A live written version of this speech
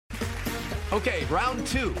Okay, round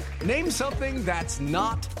two. Name something that's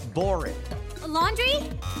not boring. A laundry?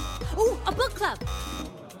 Ooh, a book club.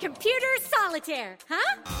 Computer solitaire,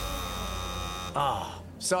 huh? Ah,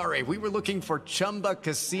 sorry, we were looking for Chumba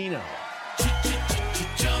Casino.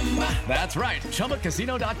 That's right,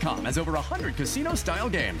 ChumbaCasino.com has over 100 casino-style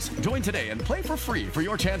games. Join today and play for free for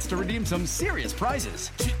your chance to redeem some serious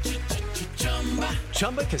prizes.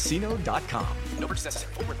 ChumbaCasino.com. No purchase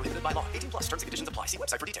necessary. Void where prohibited by law. 18+ terms and conditions apply. See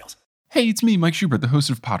website for details. Hey, it's me, Mike Schubert, the host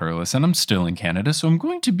of Potterless, and I'm still in Canada, so I'm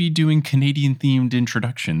going to be doing Canadian-themed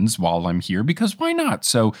introductions while I'm here, because why not?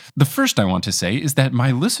 So, the first I want to say is that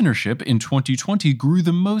my listenership in 2020 grew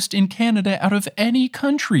the most in Canada out of any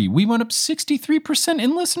country. We went up 63%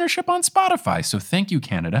 in listenership on Spotify, so thank you,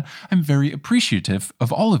 Canada. I'm very appreciative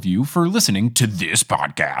of all of you for listening to this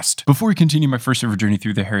podcast. Before we continue my first ever journey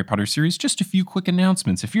through the Harry Potter series, just a few quick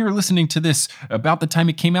announcements. If you're listening to this about the time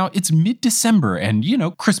it came out, it's mid-December, and,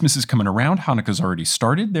 Christmas is coming around, Hanukkah's already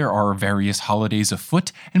started, there are various holidays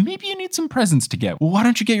afoot, and maybe you need some presents to get. Well, why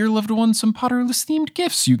don't you get your loved ones some Potterless-themed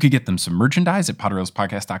gifts? You could get them some merchandise at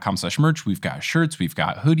potterlesspodcast.com/merch. We've got shirts, we've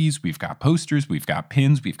got hoodies, we've got posters, we've got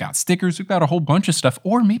pins, we've got stickers, we've got a whole bunch of stuff.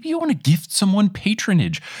 Or maybe you want to gift someone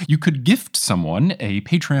patronage. You could gift someone a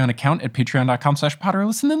Patreon account at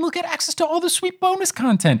patreon.com/potterless and then look at access to all the sweet bonus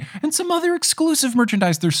content and some other exclusive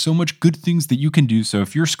merchandise. There's so much good things that you can do. So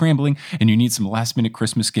if you're scrambling and you need some last-minute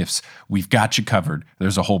Christmas gifts, we've got you covered.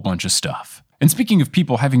 There's a whole bunch of stuff. And speaking of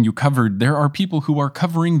people having you covered, there are people who are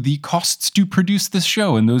covering the costs to produce this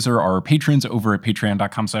show, and those are our patrons over at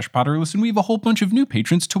patreon.com/potterless, and we have a whole bunch of new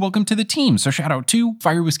patrons to welcome to the team. So shout out to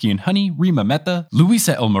Fire Whiskey and Honey, Rima Mehta,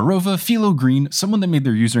 Luisa Elmarova, Philo Green, someone that made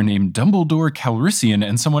their username Dumbledore Calrissian,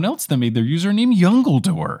 and someone else that made their username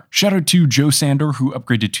Youngledore. Shout out to Joe Sandor, who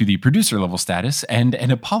upgraded to the producer level status, and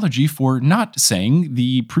an apology for not saying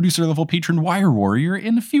the producer level patron Wire Warrior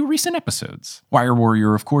in a few recent episodes. Wire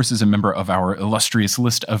Warrior, of course, is a member of our illustrious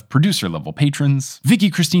list of producer-level patrons. Vicky,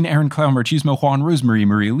 Christine, Aaron, Clown, Marchismo, Juan, Rosemary,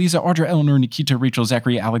 Maria, Lisa, Audra, Eleanor, Nikita, Rachel,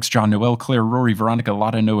 Zachary, Alex, John, Noel, Claire, Rory, Veronica,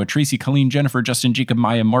 Lotta, Noah, Tracy, Colleen, Jennifer, Justin, Jacob,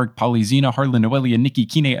 Maya, Mark, Polly, Zena, Harlan, Noelia, Nikki,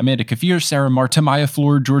 Kine, Amanda, Kafir, Sarah, Marta, Maya,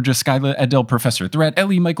 Floor, Georgia, Skyla, Adele, Professor Threat,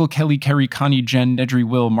 Ellie, Michael, Kelly, Kerry, Connie, Jen, Nedry,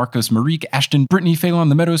 Will, Marcos, Marique, Ashton, Brittany, Phelan,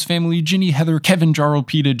 the Meadows family, Ginny, Heather, Kevin, Jarl,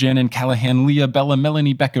 Peta, Jen, Callahan, Leah, Bella,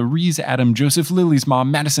 Melanie, Becca, Reese, Adam, Joseph, Lily's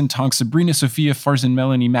mom, Madison, Tonk, Sabrina, Sophia, Farzan,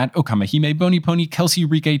 Melanie, Matt, Okamahime, Boney Pony, Kelsey,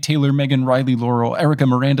 Rike, Taylor, Megan, Riley, Laurel, Erica,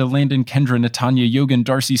 Miranda, Landon, Kendra, Natanya, Yogan,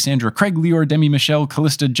 Darcy, Sandra, Craig, Leor, Demi, Michelle,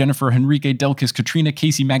 Callista, Jennifer, Henrique, Delkis, Katrina,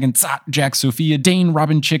 Casey, Megan, Zat, Jack, Sophia, Dane,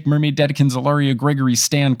 Robin, Chick, Mermaid, Dedekins, Alaria, Gregory,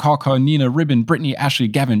 Stan, Kawka, Nina, Ribbon, Brittany, Ashley,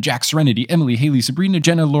 Gavin, Jack, Serenity, Emily, Haley, Sabrina,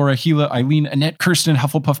 Jenna, Laura, Gila, Eileen, Annette, Kirsten,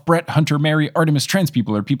 Hufflepuff, Brett, Hunter, Mary, Artemis, Trans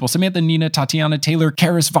People are People, Samantha, Nina, Tatiana, Taylor,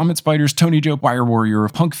 Karis, Vomit Spiders, Tony Joe, Wire Warrior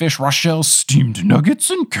of Punkfish, Rochelle, Steamed Nuggets,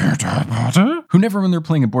 and Carrot Potter, who never when they're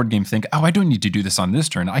playing a board game think, oh, I don't need to do this on this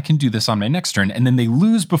turn, I can do this on my next turn, and then they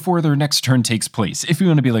lose before their next turn takes place. If you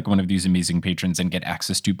want to be like one of these amazing patrons and get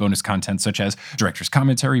access to bonus content such as director's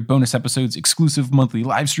commentary, bonus episodes, exclusive monthly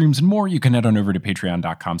live streams, and more, you can head on over to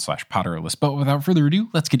patreon.com/Potterless. But without further ado,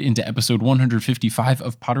 let's get into episode 155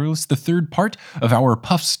 of Potterless, the third part of our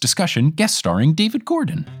Puffs discussion, guest starring David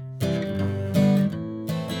Gordon.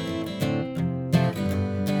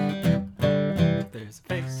 There's a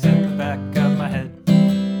face in the back of my head.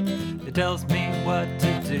 It tells me what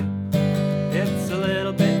to do. It's a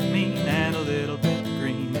little bit mean and a little bit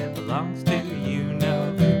green. It belongs to you,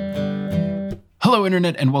 know. Hello,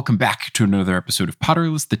 Internet, and welcome back to another episode of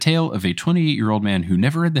Potterless, the tale of a 28-year-old man who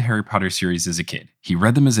never read the Harry Potter series as a kid. He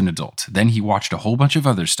read them as an adult. Then he watched a whole bunch of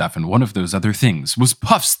other stuff, and one of those other things was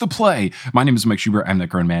Puffs the Play. My name is Mike Schubert. I'm that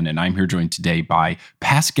grown man, and I'm here joined today by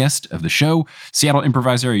past guest of the show, Seattle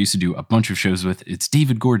improviser I used to do a bunch of shows with. It's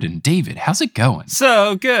David Gordon. David, how's it going?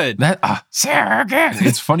 So good. So good.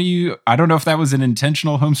 It's funny. I don't know if that was an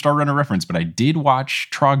intentional Homestar Runner reference, but I did watch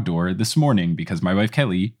Trogdor this morning because my wife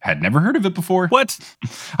Kelly had never heard of it before. What?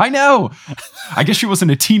 I know. I guess she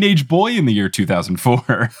wasn't a teenage boy in the year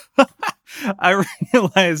 2004. I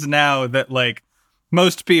realize now that, like,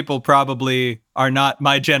 most people probably are not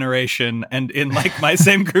my generation and in, like, my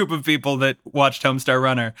same group of people that watched Homestar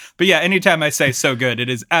Runner. But yeah, anytime I say so good, it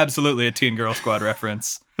is absolutely a Teen Girl Squad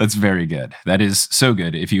reference. That's very good. That is so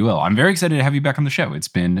good, if you will. I'm very excited to have you back on the show. It's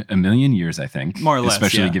been a million years, I think. More or less,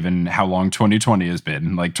 especially given how long 2020 has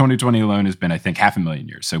been. Like, 2020 alone has been, I think, 500,000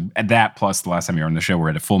 years. So at that, plus the last time you were on the show, we're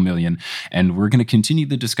at a full million. And we're going to continue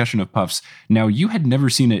the discussion of Puffs. Now, you had never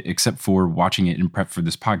seen it except for watching it in prep for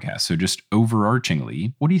this podcast. So just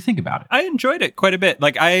overarchingly, what do you think about it? I enjoyed it quite a bit.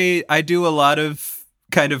 Like, I do a lot of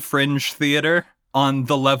kind of fringe theater on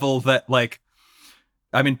the level that, like,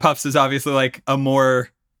 I mean, Puffs is obviously, like, a more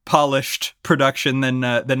polished production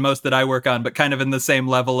than most that I work on, but kind of in the same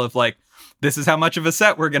level of like, this is how much of a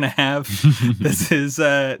set we're gonna have. This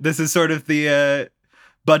is sort of the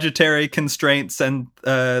budgetary constraints and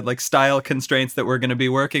like style constraints that we're gonna be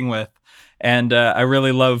working with. And I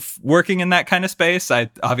really love working in that kind of space. I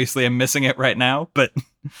obviously am missing it right now, but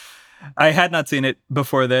I had not seen it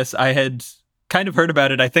before this. I had kind of heard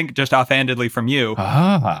about it, I think, just offhandedly from you.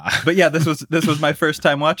 But yeah, this was my first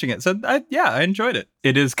time watching it. So I enjoyed it.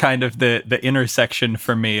 It is kind of the intersection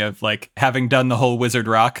for me of like having done the whole Wizard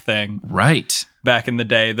Rock thing. Right. Back in the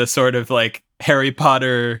day, the sort of like Harry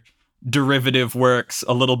Potter derivative works,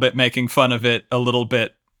 a little bit making fun of it, a little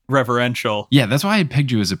bit reverential. Yeah, that's why I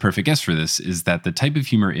pegged you as a perfect guest for this, is that the type of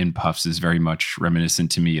humor in Puffs is very much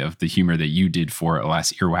reminiscent to me of the humor that you did for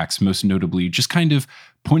Alas Earwax, most notably just kind of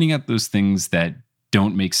pointing out those things that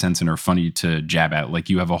don't make sense and are funny to jab at. Like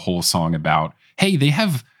you have a whole song about, hey, they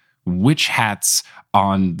have witch hats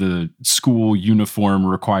on the school uniform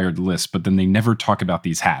required list, but then they never talk about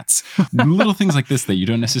these hats. Little things like this that you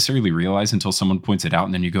don't necessarily realize until someone points it out,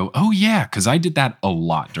 and then you go, oh yeah, because I did that a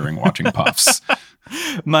lot during watching Puffs.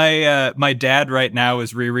 My dad right now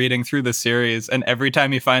is rereading through the series, and every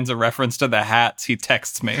time he finds a reference to the hats, he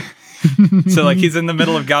texts me. So like he's in the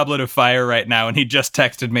middle of Goblet of Fire right now, and he just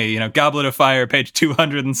texted me, Goblet of Fire, page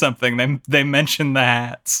 200 and something. They mention the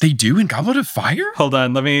hats. They do in Goblet of Fire? Hold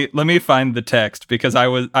on, let me find the text, because I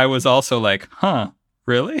was also like, huh,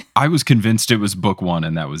 really? I was convinced it was book 1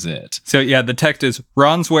 and that was it. So yeah, the text is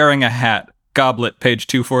Ron's wearing a hat. Goblet, page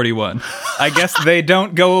 241. I guess they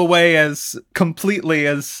don't go away as completely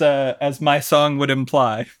as my song would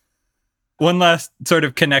imply. One last sort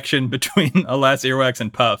of connection between Alas Earwax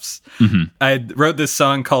and Puffs. Mm-hmm. I wrote this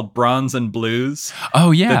song called Bronze and Blues.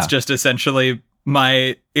 Oh, yeah. That's just essentially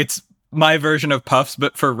my version of Puffs,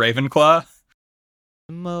 but for Ravenclaw.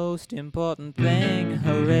 The most important thing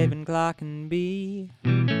a Ravenclaw can be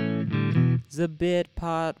is a bit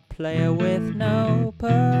part player with no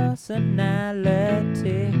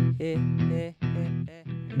personality.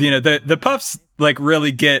 The Puffs like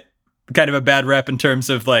really get kind of a bad rep in terms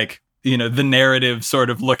of like, the narrative sort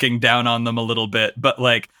of looking down on them a little bit, but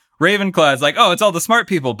like Ravenclaw is like, oh, it's all the smart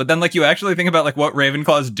people. But then like you actually think about like what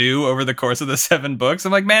Ravenclaws do over the course of the 7 books.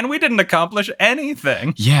 I'm like, man, we didn't accomplish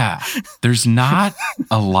anything. Yeah, there's not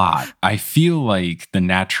a lot. I feel like the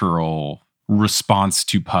natural response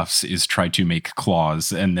to Puffs is try to make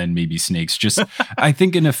claws and then maybe snakes. I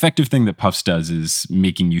think an effective thing that Puffs does is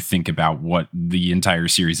making you think about what the entire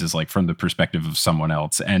series is like from the perspective of someone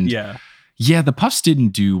else. And yeah, the Puffs didn't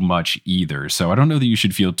do much either, so I don't know that you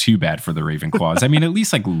should feel too bad for the Ravenclaws. I mean, at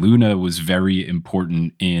least like Luna was very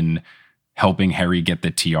important in helping Harry get the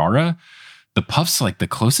tiara. The Puffs, like the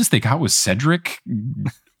closest they got was Cedric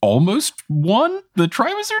almost won the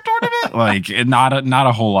Triwizard Tournament. Like not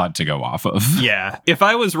a whole lot to go off of. Yeah, if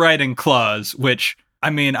I was writing claws, which I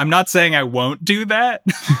mean, I'm not saying I won't do that.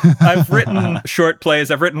 I've written short plays.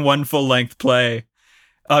 I've written one full-length play.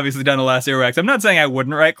 Obviously done Alas Earwax. I'm not saying I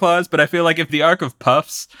wouldn't write claws, but I feel like if the arc of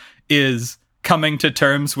Puffs is coming to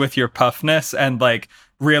terms with your puffness and like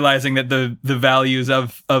realizing that the values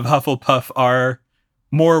of Hufflepuff are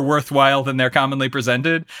more worthwhile than they're commonly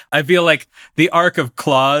presented, I feel like the arc of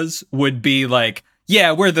claws would be like,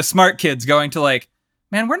 yeah, we're the smart kids going to like,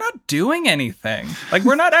 man, we're not doing anything. Like,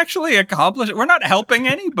 we're not actually accomplishing. We're not helping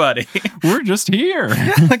anybody. We're just here.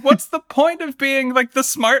 Yeah, like, what's the point of being like the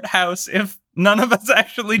smart house if none of us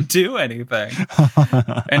actually do anything?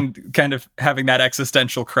 And kind of having that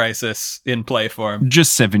existential crisis in play form.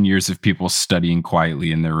 Just 7 years of people studying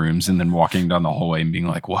quietly in their rooms and then walking down the hallway and being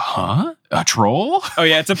like, well, huh? A troll? Oh,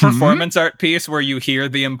 yeah. It's a performance art piece where you hear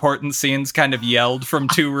the important scenes kind of yelled from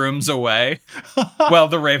 2 rooms away while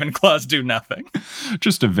the Ravenclaws do nothing.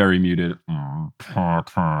 Just a very muted.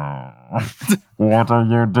 What are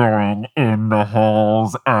you doing in the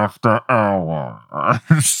halls after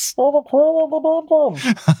hours?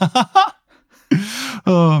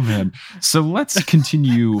 Oh, man. So let's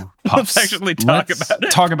continue Puffs. Let's actually talk about it.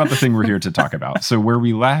 Talk about the thing we're here to talk about. So where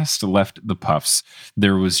we last left the Puffs,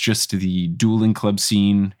 there was just the dueling club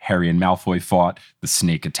scene. Harry and Malfoy fought. The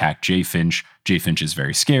snake attacked J. Finch. J. Finch is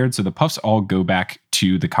very scared. So the Puffs all go back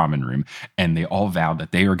to the common room and they all vow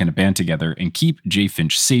that they are going to band together and keep J.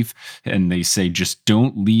 Finch safe. And they say, just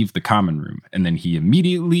don't leave the common room. And then he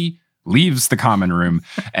immediately leaves the common room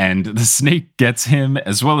and the snake gets him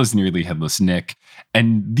as well as nearly headless Nick.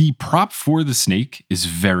 And the prop for the snake is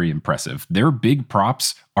very impressive. Their big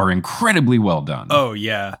props are incredibly well done. Oh,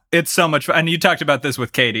 yeah. It's so much fun. And you talked about this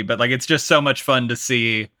with Katie, but like, it's just so much fun to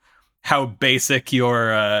see how basic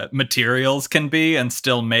your materials can be and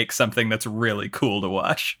still make something that's really cool to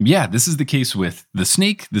watch. Yeah, this is the case with the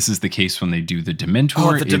snake. This is the case when they do the Dementor.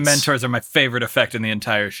 Oh, the Dementors are my favorite effect in the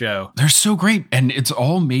entire show. They're so great. And it's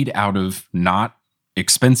all made out of not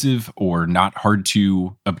expensive or not hard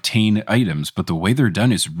to obtain items, but the way they're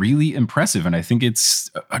done is really impressive. And I think it's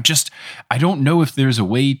just, I don't know if there's a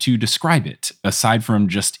way to describe it aside from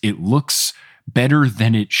just it looks better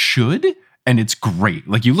than it should. And it's great.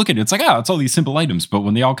 Like you look at it, it's like, oh, it's all these simple items. But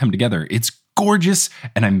when they all come together, it's gorgeous.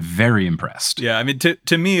 And I'm very impressed. Yeah, I mean,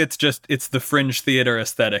 to me, it's the fringe theater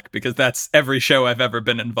aesthetic, because that's every show I've ever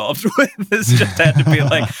been involved with. This just had to be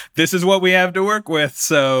like, this is what we have to work with.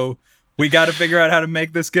 So we got to figure out how to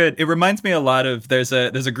make this good. It reminds me a lot of, there's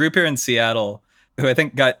a group here in Seattle who I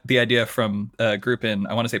think got the idea from a group in,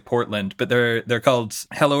 I want to say Portland, but they're called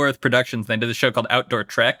Hello Earth Productions. They did a show called Outdoor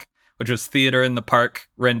Trek, which was theater in the park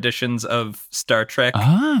renditions of Star Trek,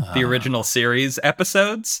 the original series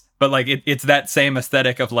episodes. But like it's that same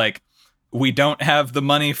aesthetic of like, we don't have the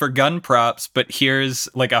money for gun props, but here's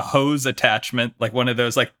like a hose attachment, like one of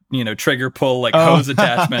those like, you know, trigger pull like hose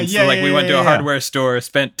attachments. Yeah, so like we went to a yeah. hardware store,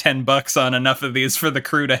 spent $10 on enough of these for the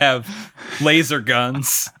crew to have laser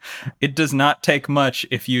guns. It does not take much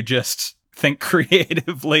if you just think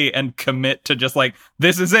creatively and commit to just like,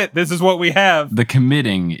 this is it. This is what we have. The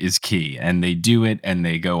committing is key, and they do it and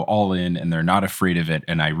they go all in and they're not afraid of it.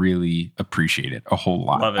 And I really appreciate it a whole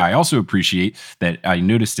lot. Love it. I also appreciate that I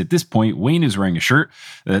noticed at this point, Wayne is wearing a shirt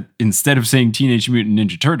that instead of saying Teenage Mutant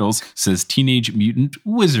Ninja Turtles says Teenage Mutant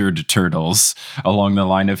Wizard Turtles, along the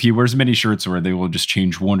line of he wears many shirts where they will just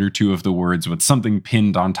change one or two of the words with something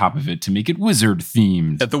pinned on top of it to make it wizard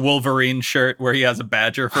themed. At the Wolverine shirt where he has a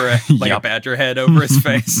badger for a Yep. badger head over his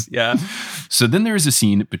face. Yeah. So then there's a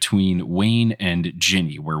scene between Wayne and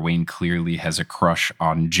Ginny where Wayne clearly has a crush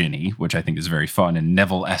on Ginny, which I think is very fun and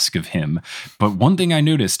Neville-esque of him. But one thing I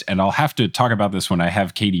noticed, and I'll have to talk about this when I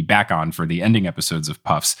have Katie back on for the ending episodes of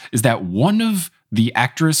Puffs, is that one of the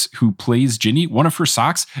actress who plays Ginny, one of her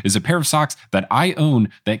socks is a pair of socks that I own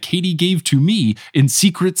that Katie gave to me in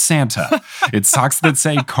Secret Santa. It's socks that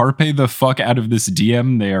say "Carpe the fuck out of this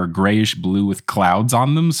DM." They are grayish blue with clouds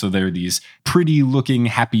on them. So they're these pretty looking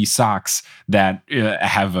happy socks that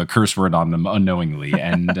have a curse word on them unknowingly.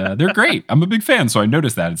 And they're great. I'm a big fan. So I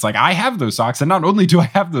noticed that. It's like, I have those socks. And not only do I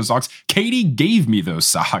have those socks, Katie gave me those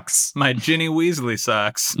socks. My Ginny Weasley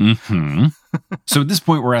socks. Mm-hmm. So at this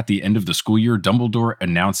point, we're at the end of the school year. Dumbledore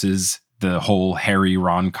announces the whole Harry,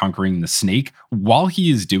 Ron conquering the snake. While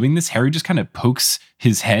he is doing this, Harry just kind of pokes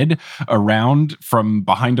his head around from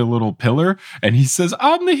behind a little pillar and he says,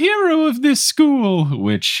 "I'm the hero of this school,"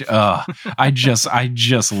 which I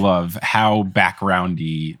just love how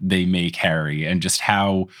backgroundy they make Harry and just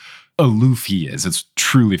how aloof he is. It's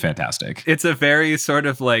truly fantastic. It's a very sort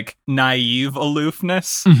of like naive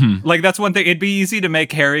aloofness. Mm-hmm. Like that's one thing. It'd be easy to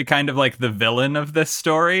make Harry kind of like the villain of this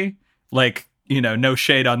story. Like, you know, no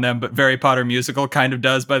shade on them, but Harry Potter musical kind of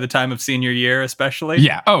does by the time of senior year, especially.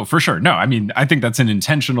 Yeah. Oh, for sure. No, I mean, I think that's an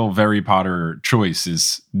intentional Harry Potter choice.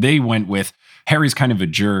 Is they went with Harry's kind of a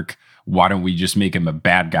jerk. Why don't we just make him a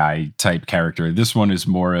bad guy type character? This one is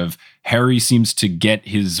more of Harry seems to get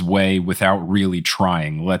his way without really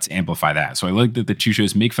trying. Let's amplify that. So I like that the two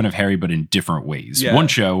shows make fun of Harry, but in different ways. Yeah. One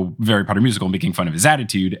show, Harry Potter musical, making fun of his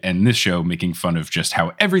attitude, and this show making fun of just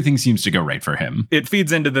how everything seems to go right for him. It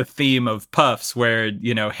feeds into the theme of Puffs where,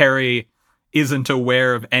 you know, Harry isn't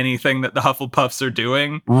aware of anything that the Hufflepuffs are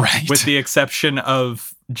doing. Right. With the exception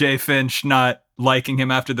of Jay Finch not liking him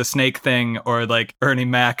after the snake thing, or like Ernie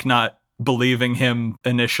Mac not believing him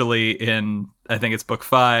initially in, I think it's book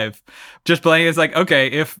 5. Just playing is like, okay,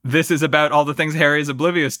 if this is about all the things Harry is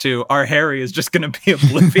oblivious to, our Harry is just going to be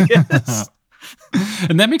oblivious.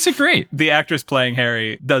 And that makes it great. The actress playing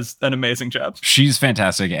Harry does an amazing job. She's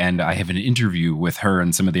fantastic, and I have an interview with her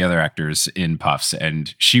and some of the other actors in Puffs,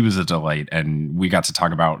 and she was a delight, and we got to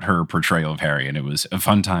talk about her portrayal of Harry, and it was a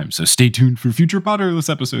fun time. So stay tuned for future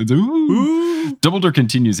Potterless episodes. Ooh. Dumbledore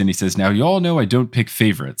continues, and he says, "Now, you all know I don't pick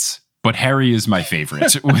favorites, but Harry is my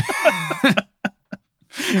favorite."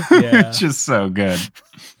 Yeah. Which is so good.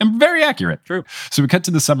 And very accurate. True. So we cut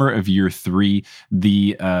to the summer of year 3.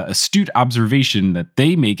 The astute observation that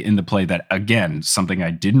they make in the play that, again, something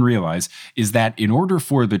I didn't realize, is that in order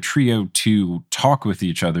for the trio to talk with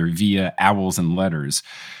each other via owls and letters,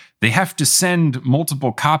 they have to send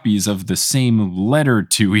multiple copies of the same letter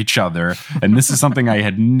to each other. And this is something I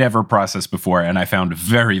had never processed before, and I found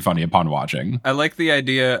very funny upon watching. I like the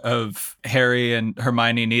idea of Harry and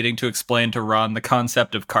Hermione needing to explain to Ron the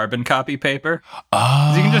concept of carbon copy paper.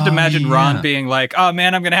 Oh, You can just imagine Ron yeah. being like, oh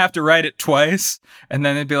man, I'm going to have to write it twice. And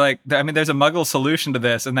then they'd be like, I mean, there's a muggle solution to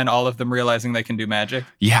this. And then all of them realizing they can do magic.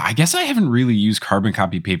 Yeah, I guess I haven't really used carbon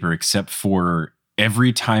copy paper except for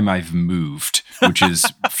every time I've moved, which is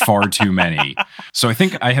far too many. So I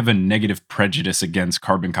think I have a negative prejudice against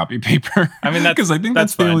carbon copy paper. I mean, because I think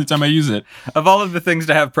that's the fine. only time I use it. Of all of the things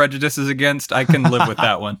to have prejudices against, I can live with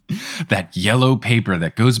that one. That yellow paper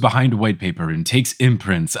that goes behind white paper and takes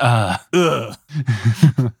imprints. Ugh.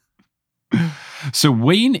 So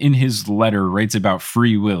Wayne in his letter writes about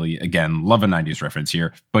Free Willy. Again, love a 90s reference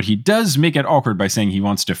here. But he does make it awkward by saying he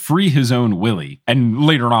wants to free his own Willy. And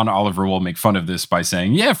later on, Oliver will make fun of this by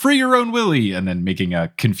saying, yeah, free your own Willy. And then making a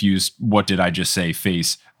confused, what did I just say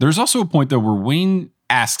face. There's also a point, though, where Wayne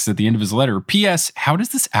asks at the end of his letter, P.S., how does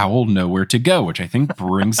this owl know where to go? Which I think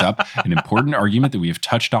brings up an important argument that we have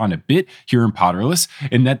touched on a bit here in Potterless,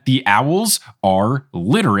 in that the owls are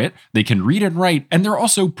literate, they can read and write, and they're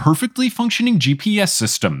also perfectly functioning GPS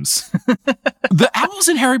systems. The owls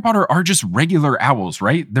in Harry Potter are just regular owls,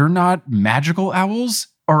 right? They're not magical owls.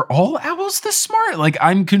 Are all owls this smart? Like,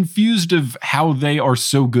 I'm confused of how they are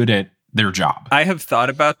so good at their job. I have thought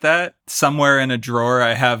about that. Somewhere in a drawer,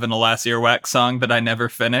 I have an Alas Earwax song that I never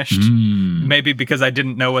finished. Maybe because I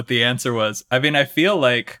didn't know what the answer was. I mean, I feel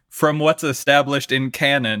like from what's established in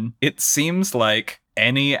canon, it seems like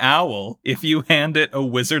any owl, if you hand it a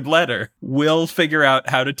wizard letter, will figure out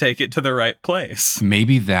how to take it to the right place.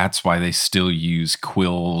 Maybe that's why they still use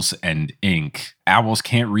quills and ink. Owls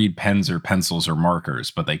can't read pens or pencils or markers,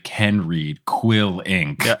 but they can read quill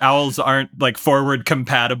ink. Yeah, owls aren't like forward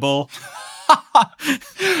compatible.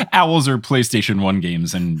 Owls are PlayStation 1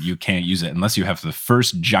 games, and you can't use it unless you have the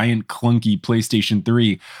first giant clunky PlayStation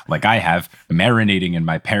 3, like I have, marinating in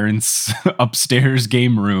my parents' upstairs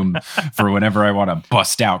game room for whenever I want to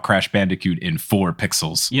bust out Crash Bandicoot in 4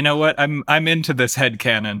 pixels. You know what? I'm into this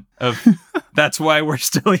headcanon of that's why we're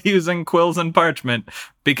still using quills and parchment,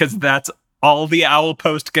 because that's all the owl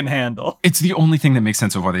post can handle. It's the only thing that makes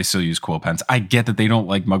sense of why they still use quill pens. I get that they don't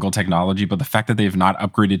like Muggle technology, but the fact that they have not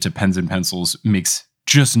upgraded to pens and pencils makes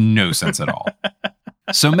just no sense at all.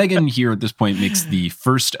 So Megan here at this point makes the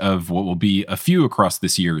first of what will be a few across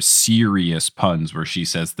this year serious puns, where she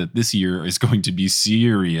says that this year is going to be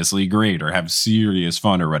seriously great or have serious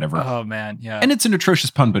fun or whatever. Oh man, yeah. And it's an atrocious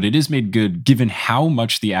pun, but it is made good given how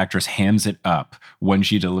much the actress hams it up when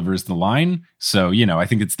she delivers the line. So, you know, I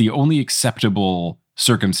think it's the only acceptable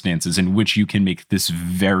circumstances in which you can make this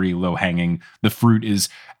very low hanging. The fruit is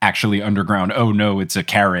actually underground. Oh no, it's a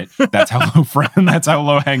carrot. That's how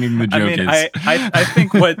low hanging the joke is. I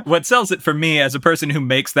think what sells it for me as a person who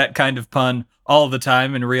makes that kind of pun all the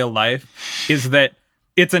time in real life is that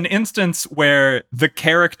it's an instance where the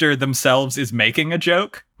character themselves is making a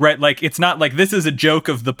joke, right? Like, it's not like this is a joke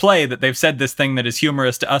of the play that they've said this thing that is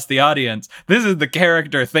humorous to us, the audience. This is the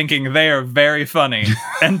character thinking they are very funny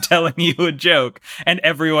and telling you a joke, and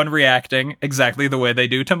everyone reacting exactly the way they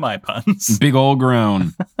do to my puns. Big ol'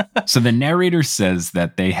 groan. So the narrator says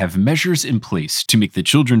that they have measures in place to make the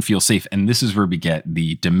children feel safe, and this is where we get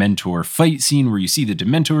the Dementor fight scene where you see the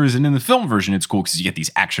Dementors, and in the film version it's cool because you get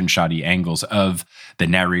these action-shotty angles of the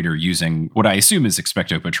narrator using what I assume is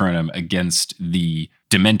Expecto Patronum against the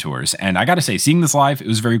Dementors. And I gotta say, seeing this live, it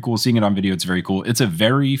was very cool. Seeing it on video, it's very cool. It's a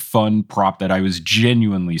very fun prop that I was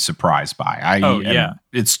genuinely surprised by.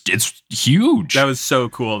 It's huge. That was so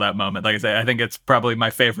cool, that moment. Like I say, I think it's probably my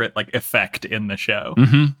favorite like effect in the show.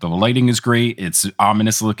 Mm-hmm. The lighting is great. It's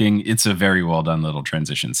ominous looking. It's a very well done little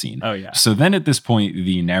transition scene. Oh yeah. So then at this point,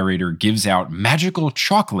 the narrator gives out magical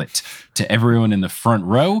chocolate to everyone in the front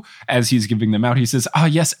row. As he's giving them out, he says,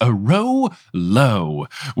 yes, a Rolo,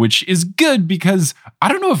 which is good because I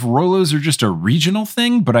don't know if Rolos are just a regional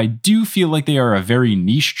thing, but I do feel like they are a very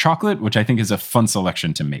niche chocolate, which I think is a fun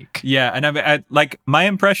selection to make. Yeah, and I like my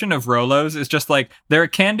impression of Rolos is just like they're a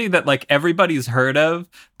candy that like everybody's heard of,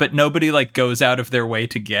 but nobody like goes out of their way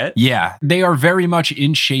to get. Yeah, they are very much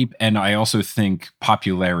in shape, and I also think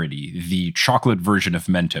popularity, the chocolate version of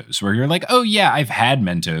Mentos, where you're like, oh yeah, I've had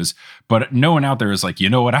Mentos, but no one out there is like, you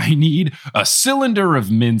know what I need? A cylinder of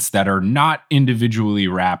mints that are not individually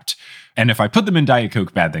wrapped And if I put them in Diet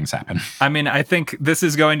Coke, bad things happen. I mean, I think this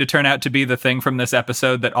is going to turn out to be the thing from this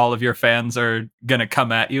episode that all of your fans are going to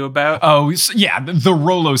come at you about. Oh, yeah, the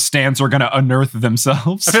Rolo stands are going to unearth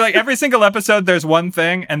themselves. I feel like every single episode there's one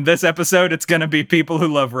thing, and this episode it's going to be people who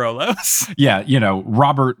love Rolos. Yeah,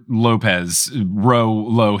 Robert Lopez,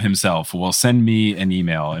 Rolo himself, will send me an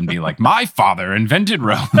email and be like, my father invented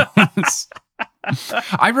Rolos.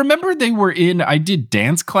 I remember I did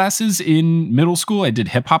dance classes in middle school. I did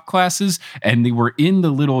hip hop classes, and they were in the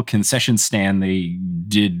little concession stand. They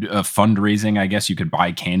did a fundraising. I guess you could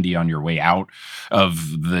buy candy on your way out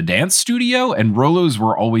of the dance studio, and Rolos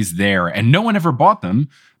were always there, and no one ever bought them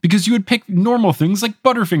because you would pick normal things like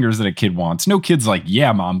Butterfingers that a kid wants. No kid's like,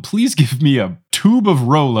 yeah, Mom, please give me a tube of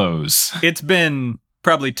Rolos. It's been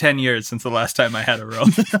probably 10 years since the last time I had a Rolo.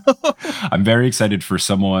 I'm very excited for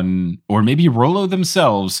someone, or maybe Rolo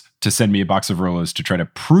themselves, to send me a box of Rolos to try to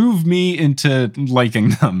prove me into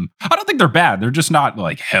liking them. I don't think they're bad. They're just not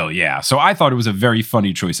like, hell yeah. So I thought it was a very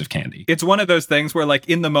funny choice of candy. It's one of those things where like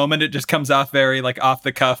in the moment it just comes off very like off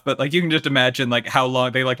the cuff, but like you can just imagine like how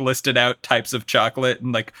long they like listed out types of chocolate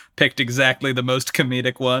and like picked exactly the most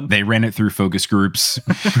comedic one. They ran it through focus groups.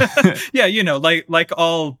 Yeah, like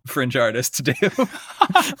all fringe artists do.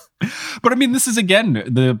 But I mean, this is again,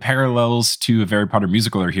 the parallels to a Harry Potter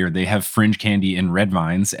musical are here. They have fringe candy in Red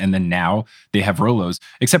Vines, and then now they have Rolos.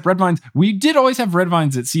 Except Red Vines, we did always have Red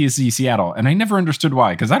Vines at CSC Seattle, and I never understood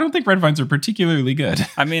why, because I don't think Red Vines are particularly good.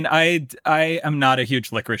 I mean, I am not a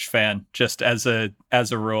huge licorice fan, just as a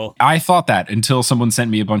rule. I thought that until someone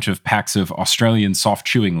sent me a bunch of packs of Australian soft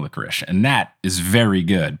chewing licorice, and that is very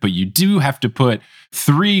good. But you do have to put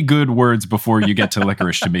 3 good words before you get to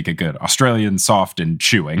licorice to make it good. Australian, soft, and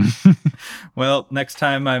chewing. Well, next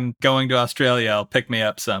time I'm going to Australia, I'll pick me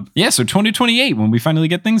up some. Yeah, so 2028, when we finally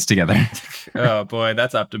get things together. Oh boy,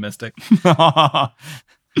 that's optimistic.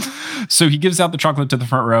 So he gives out the chocolate to the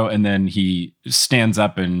front row, and then he stands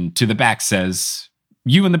up and to the back says,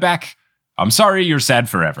 you in the back, I'm sorry, you're sad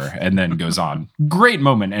forever, and then goes on. Great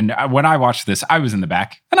moment. And when I watched this, I was in the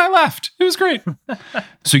back and I laughed. It was great.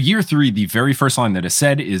 So year 3, the very first line that is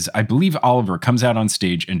said is, I believe Oliver comes out on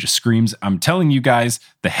stage and just screams, I'm telling you guys,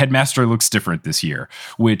 the headmaster looks different this year,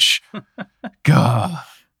 which, God,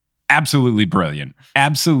 absolutely brilliant.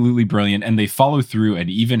 Absolutely brilliant. And they follow through and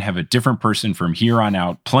even have a different person from here on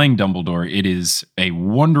out playing Dumbledore. It is a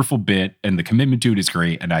wonderful bit, and the commitment to it is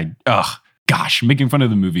great. And gosh, making fun of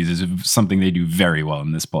the movies is something they do very well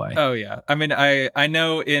in this play. Oh yeah, I mean, I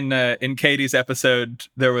know in Katie's episode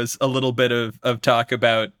there was a little bit of talk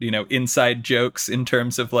about inside jokes in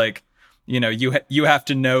terms of like you have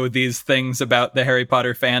to know these things about the Harry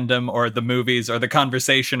Potter fandom or the movies or the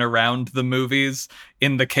conversation around the movies.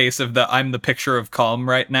 In the case of the I'm the picture of calm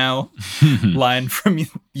right now line from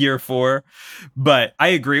year 4. But I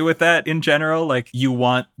agree with that in general. Like, you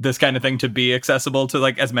want this kind of thing to be accessible to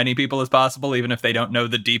like as many people as possible, even if they don't know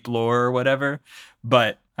the deep lore or whatever.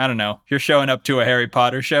 But I don't know, you're showing up to a Harry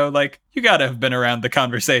Potter show, like, you gotta have been around the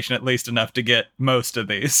conversation at least enough to get most of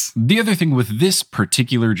these. The other thing with this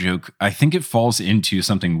particular joke, I think it falls into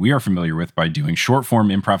something we are familiar with by doing short form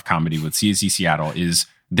improv comedy with CSC Seattle, is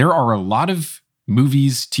there are a lot of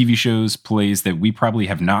movies, TV shows, plays that we probably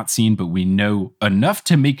have not seen, but we know enough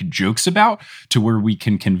to make jokes about to where we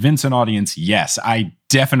can convince an audience, yes, I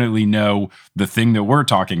definitely know the thing that we're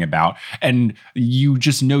talking about. And you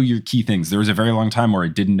just know your key things. There was a very long time where I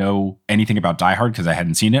didn't know anything about Die Hard because I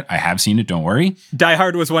hadn't seen it. I have seen it, don't worry. Die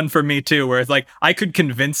Hard was one for me too, where it's like I could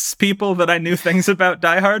convince people that I knew things about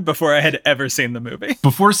Die Hard before I had ever seen the movie.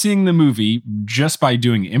 Before seeing the movie, just by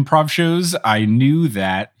doing improv shows, I knew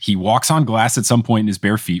that he walks on glass at some point in his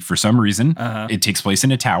bare feet for some reason. It takes place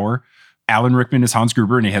in a tower. Alan Rickman is Hans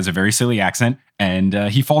Gruber, and he has a very silly accent, and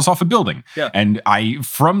he falls off a building. Yeah. And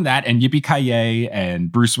from that, and Yippee-Ki-Yay, and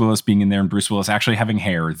Bruce Willis being in there, and Bruce Willis actually having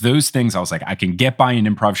hair, those things, I was like, I can get by an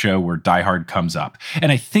improv show where Die Hard comes up. And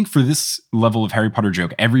I think for this level of Harry Potter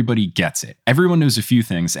joke, everybody gets it. Everyone knows a few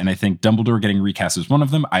things, and I think Dumbledore getting recast is one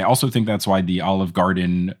of them. I also think that's why the Olive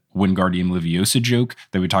Garden Wingardium Leviosa joke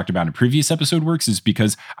that we talked about in a previous episode works, is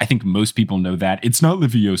because I think most people know that it's not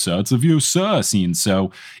Leviosa, it's Leviosa scene.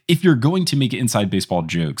 So if you're going to make inside baseball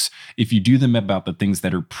jokes, if you do them about the things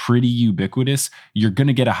that are pretty ubiquitous, you're going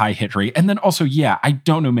to get a high hit rate. And then also, yeah, I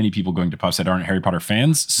don't know many people going to Puffs that aren't Harry Potter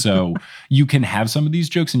fans. So you can have some of these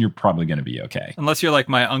jokes and you're probably going to be okay. Unless you're like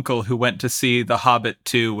my uncle who went to see The Hobbit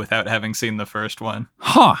 2 without having seen the first one.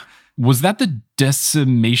 Huh. Was that the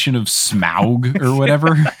decimation of Smaug or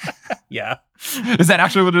whatever? Yeah. Is that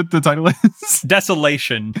actually what the title is?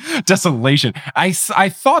 Desolation. Desolation. I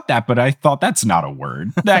thought that, but I thought that's not a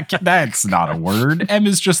word. That's not a word. M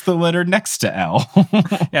is just the letter next to L.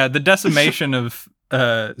 Yeah, the decimation of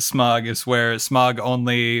smog is where smog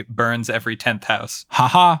only burns every 10th house.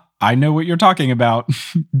 Haha, I know what you're talking about.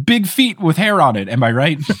 Big feet with hair on it, am I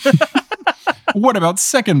right? What about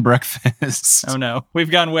second breakfast? Oh no,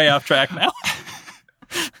 we've gone way off track now.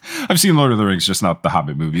 I've seen Lord of the Rings, just not the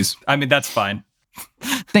Hobbit movies. I mean, that's fine.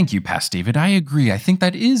 Thank you, Past David. I agree. I think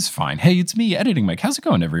that is fine. Hey, it's me, Editing Mike. How's it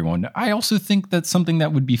going, everyone? I also think that something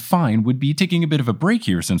that would be fine would be taking a bit of a break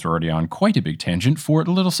here, since we're already on quite a big tangent, for a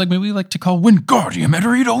little segment we like to call Wingardium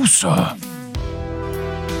Leviosa.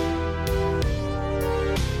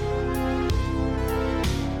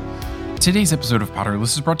 Today's episode of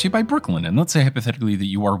Potterless is brought to you by Brooklyn, and let's say hypothetically that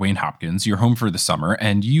you are Wayne Hopkins, you're home for the summer,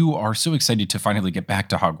 and you are so excited to finally get back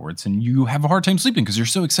to Hogwarts, and you have a hard time sleeping because you're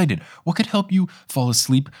so excited. What could help you fall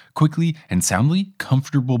asleep quickly and soundly?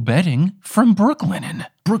 Comfortable bedding from Brooklinen.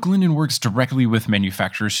 Brooklinen works directly with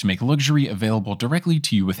manufacturers to make luxury available directly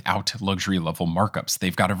to you without luxury level markups.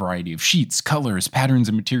 They've got a variety of sheets, colors, patterns,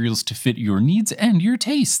 and materials to fit your needs and your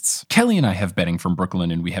tastes. Kelly and I have bedding from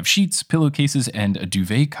Brooklinen. We have sheets, pillowcases, and a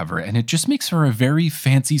duvet cover, and it just makes for a very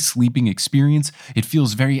fancy sleeping experience. It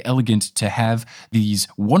feels very elegant to have these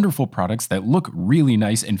wonderful products that look really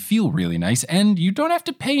nice and feel really nice, and you don't have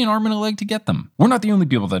to pay an arm and a leg to get them. We're not the only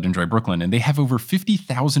people that enjoy Brooklinen. They have over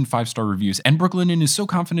 50,000 five-star reviews, and Brooklinen is so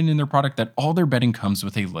confident in their product that all their bedding comes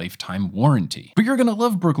with a lifetime warranty. But you're gonna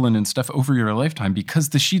love Brooklinen stuff over your lifetime because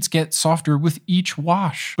the sheets get softer with each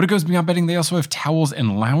wash. But it goes beyond bedding. They also have towels and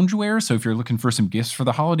loungewear, so if you're looking for some gifts for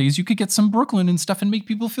the holidays, you could get some Brooklinen stuff and make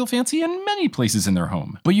people feel fancy in many places in their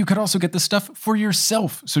home. But you could also get the stuff for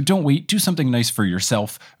yourself, so don't wait. Do something nice for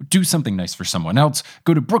yourself. Do something nice for someone else.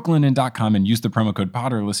 Go to brooklinen.com and use the promo code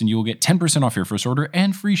Potterless, and you will get 10% off your first order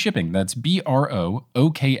and free shipping. That's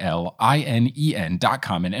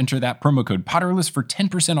BROOKLINEN.com, and enter that promo code Potterless for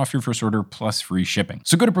 10% off your first order plus free shipping.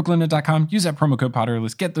 So go to brooklinen.com, use that promo code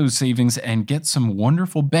Potterless, get those savings, and get some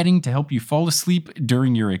wonderful bedding to help you fall asleep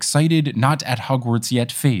during your excited, not at Hogwarts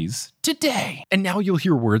yet phase today. And now you'll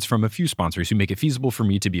hear words from a few sponsors who make it feasible for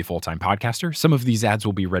me to be a full-time podcaster. Some of these ads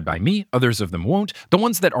will be read by me, others of them won't. The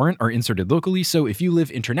ones that aren't are inserted locally, so if you live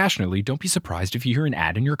internationally, don't be surprised if you hear an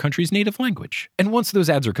ad in your country's native language. And once those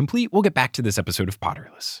ads are complete, we'll get back to this episode of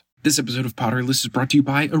Potterless. This episode of Potterless is brought to you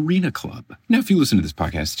by Arena Club. Now, if you listen to this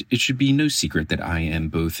podcast, it should be no secret that I am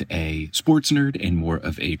both a sports nerd and more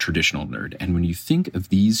of a traditional nerd. And when you think of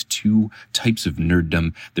these two types of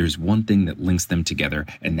nerddom, there's one thing that links them together,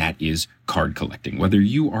 and that is card collecting. Whether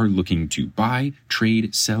you are looking to buy,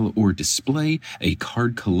 trade, sell, or display a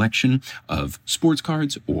card collection of sports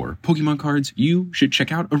cards or Pokemon cards, you should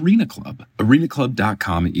check out Arena Club.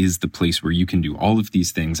 ArenaClub.com is the place where you can do all of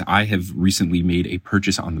these things. I have recently made a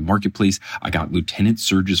purchase on the marketplace. I got Lieutenant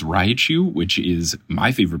Surge's Raichu, which is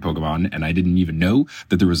my favorite Pokemon, and I didn't even know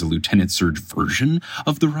that there was a Lieutenant Surge version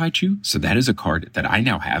of the Raichu. So that is a card that I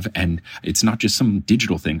now have, and it's not just some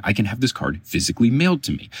digital thing. I can have this card physically mailed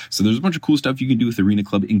to me. So there's a bunch of cool stuff you can do with Arena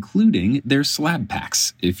Club, including their slab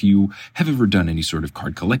packs. If you have ever done any sort of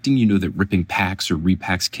card collecting, you know that ripping packs or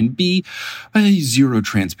repacks can be a zero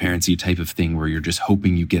transparency type of thing where you're just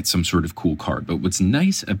hoping you get some sort of cool card. But what's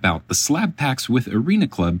nice about the slab packs with Arena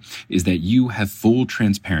Club is that you have full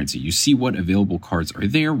transparency. You see what available cards are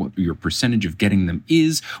there, what your percentage of getting them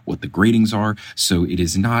is, what the gradings are. So it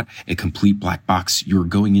is not a complete black box. You're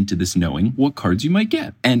going into this knowing what cards you might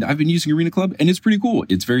get. And I've been using Arena Club, and it's pretty cool.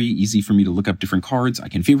 It's very easy for me to look up different cards. I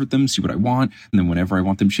can favorite them, see what I want, and then whenever I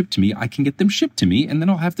want them shipped to me, I can get them shipped to me, and then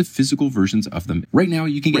I'll have the physical versions of them. Right now,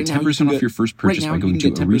 you can get 10% off your first purchase by going to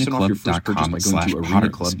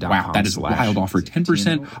arenaclub.com/Potterless. Wow, that is a wild offer.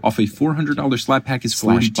 10% off a $400 slab pack is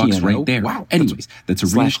 $40 right there. Wow. Anyways, that's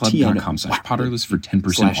arenaclub.com/Potterless for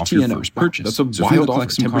 10% off your first purchase. That's a wild offer.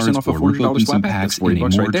 10% off a $400 slab pack is in a more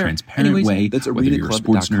right there. transparent way. Whether you're a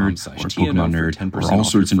sports nerd or a Pokemon nerd or all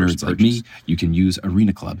sorts of nerds like me, you can use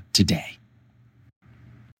Arena Club today.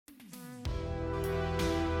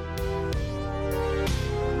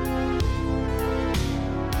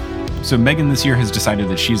 So Megan this year has decided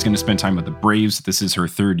that she's going to spend time with the Braves. This is her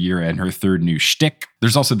third year and her third new shtick.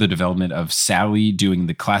 There's also the development of Sally doing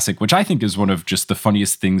the classic, which I think is one of just the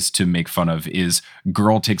funniest things to make fun of, is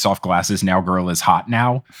girl takes off glasses, now girl is hot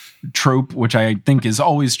now trope, which I think is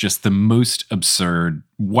always just the most absurd,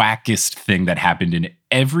 wackest thing that happened in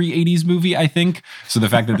every 80s movie, I think. So the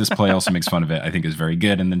fact that this play also makes fun of it, I think is very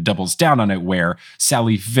good, and then doubles down on it where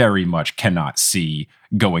Sally very much cannot see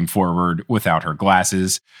going forward without her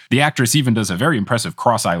glasses. The actress even does a very impressive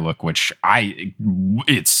cross-eye look, which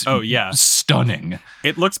it's stunning.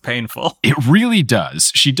 It looks painful. It really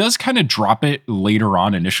does. She does kind of drop it later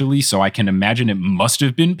on initially, so I can imagine it must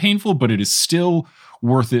have been painful, but it is still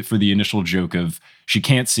worth it for the initial joke of she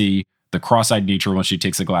can't see. The cross-eyed nature when she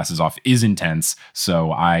takes the glasses off is intense,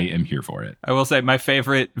 so I am here for it. I will say my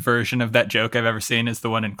favorite version of that joke I've ever seen is the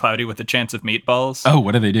one in Cloudy with a Chance of Meatballs. Oh,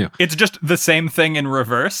 what do they do? It's just the same thing in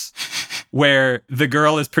reverse, where the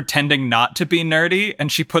girl is pretending not to be nerdy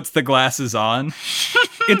and she puts the glasses on.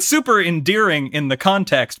 It's super endearing in the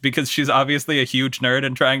context because she's obviously a huge nerd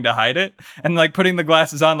and trying to hide it. And like putting the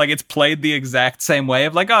glasses on, like it's played the exact same way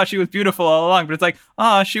of like, oh, she was beautiful all along. But it's like,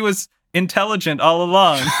 oh, she was intelligent all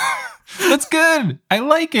along. That's good. I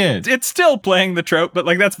like it. It's still playing the trope, but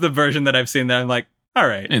like that's the version that I've seen that I'm like, all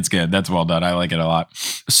right. It's good. That's well done. I like it a lot.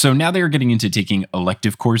 So now they are getting into taking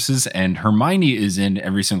elective courses, and Hermione is in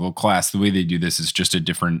every single class. The way they do this is just a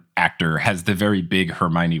different actor has the very big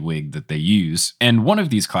Hermione wig that they use. And one of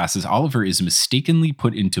these classes, Oliver is mistakenly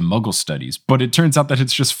put into Muggle studies, but it turns out that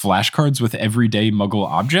it's just flashcards with everyday Muggle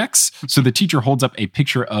objects. So the teacher holds up a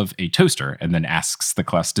picture of a toaster and then asks the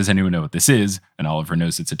class, does anyone know what this is? And Oliver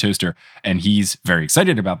knows it's a toaster, and he's very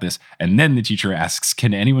excited about this. And then the teacher asks,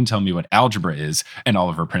 can anyone tell me what algebra is? And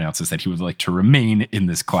Oliver pronounces that he would like to remain in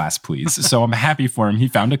this class, please. So I'm happy for him. He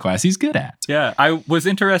found a class he's good at. Yeah, I was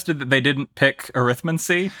interested that they didn't pick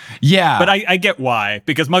arithmancy. Yeah. But I get why,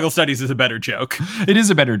 because Muggle Studies is a better joke. It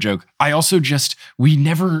is a better joke. I also we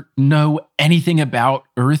never know anything about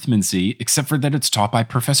arithmancy except for that it's taught by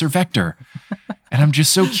Professor Vector. And I'm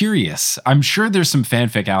just so curious. I'm sure there's some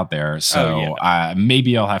fanfic out there, so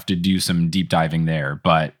maybe I'll have to do some deep diving there.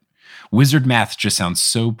 But Wizard math just sounds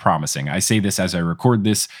so promising. I say this as I record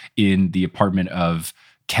this in the apartment of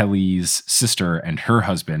Kelly's sister and her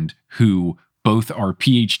husband, who both are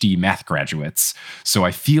PhD math graduates. So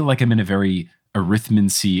I feel like I'm in a very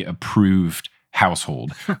arithmancy approved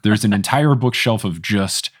household. There's an entire bookshelf of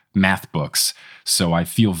just math books. So I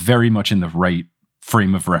feel very much in the right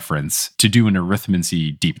frame of reference to do an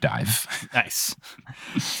arithmancy deep dive. Nice.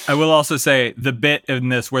 I will also say the bit in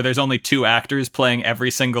this where there's only two actors playing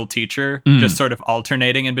every single teacher, just sort of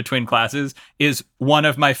alternating in between classes, is one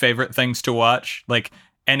of my favorite things to watch. Like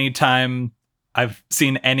anytime I've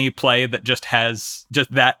seen any play that just has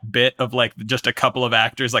just that bit of like just a couple of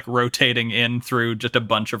actors like rotating in through just a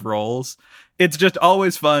bunch of roles. It's just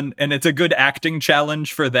always fun, and it's a good acting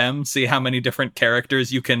challenge for them. See how many different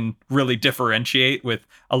characters you can really differentiate with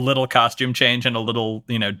a little costume change and a little,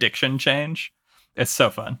 diction change. It's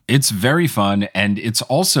so fun. It's very fun, and it's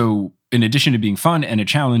also, in addition to being fun and a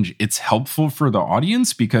challenge, it's helpful for the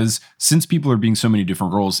audience because since people are being so many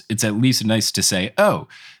different roles, it's at least nice to say, oh,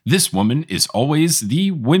 this woman is always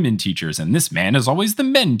the women teachers and this man is always the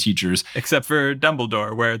men teachers. Except for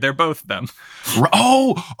Dumbledore, where they're both them.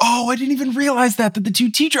 Oh, I didn't even realize that the two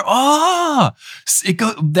teachers.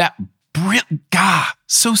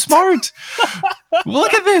 So smart.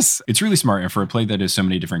 Look at this. It's really smart. And for a play that has so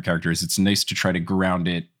many different characters, it's nice to try to ground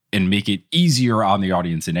it and make it easier on the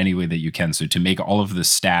audience in any way that you can. So to make all of the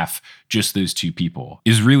staff just those two people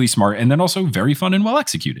is really smart, and then also very fun and well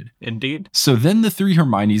executed. Indeed. So then the three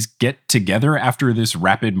Hermiones get together after this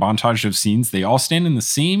rapid montage of scenes. They all stand in the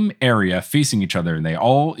same area facing each other, and they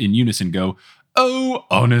all in unison go, oh,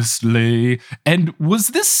 honestly. And was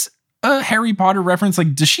this a Harry Potter reference?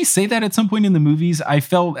 Like, does she say that at some point in the movies? I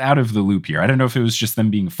felt out of the loop here. I don't know if it was just them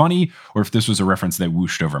being funny or if this was a reference that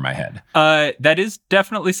whooshed over my head. That is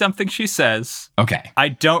definitely something she says. Okay. I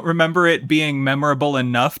don't remember it being memorable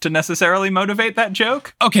enough to necessarily motivate that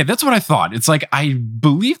joke. Okay, that's what I thought. It's like, I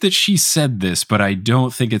believe that she said this, but I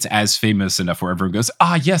don't think it's as famous enough where everyone goes,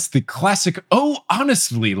 yes, the classic, oh,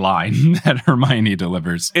 honestly line that Hermione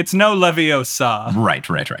delivers. It's no Leviosa. Right.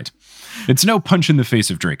 It's no punch in the face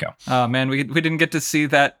of Draco. Oh man, we didn't get to see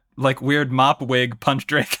that like weird mop wig punch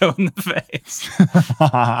Draco in the face.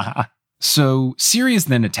 So Sirius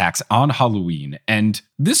then attacks on Halloween, and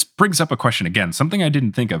this brings up a question again, something I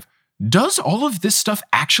didn't think of. Does all of this stuff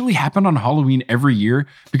actually happen on Halloween every year?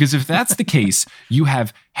 Because if that's the case, you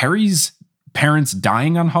have Harry's parents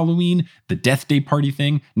dying on Halloween, the Death Day party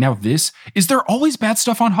thing, now this. Is there always bad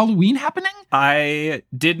stuff on Halloween happening? I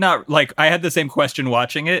did not, I had the same question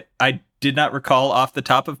watching it. I did not recall off the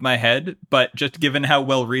top of my head, but just given how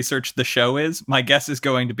well researched the show is, my guess is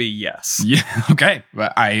going to be yes. Yeah, okay,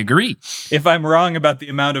 well, I agree. If I'm wrong about the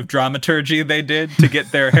amount of dramaturgy they did to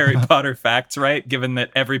get their Harry Potter facts right, given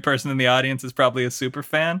that every person in the audience is probably a super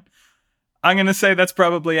fan, I'm going to say that's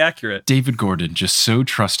probably accurate. David Gordon, just so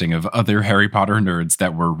trusting of other Harry Potter nerds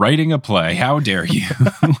that were writing a play. How dare you?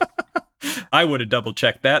 I would have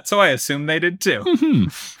double-checked that, so I assume they did too. Mm-hmm.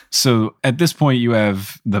 So at this point, you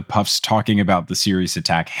have the Puffs talking about the serious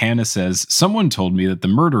attack. Hannah says, someone told me that the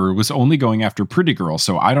murderer was only going after Pretty Girl,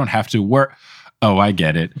 so I don't have to work. Oh, I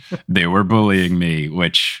get it. They were bullying me,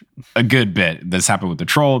 which a good bit. This happened with the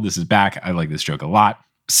troll. This is back. I like this joke a lot.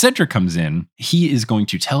 Cedric comes in. He is going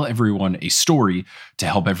to tell everyone a story to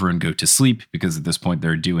help everyone go to sleep because at this point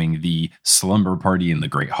they're doing the slumber party in the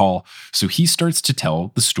Great Hall. So he starts to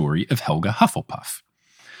tell the story of Helga Hufflepuff.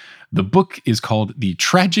 The book is called The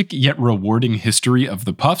Tragic Yet Rewarding History of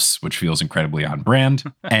the Puffs, which feels incredibly on brand.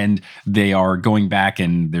 And they are going back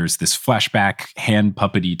and there's this flashback hand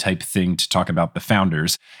puppety type thing to talk about the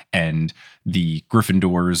founders. And the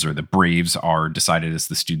Gryffindors or the Braves are decided as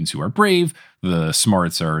the students who are brave. The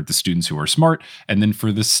Smarts are the students who are smart. And then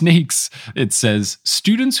for the Snakes, it says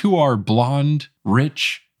students who are blonde,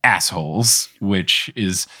 rich, assholes, which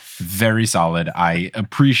is very solid. I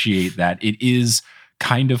appreciate that. It is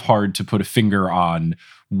kind of hard to put a finger on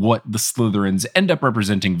what the Slytherins end up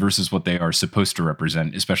representing versus what they are supposed to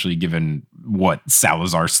represent, especially given what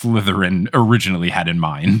Salazar Slytherin originally had in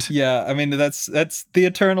mind. Yeah, I mean, that's the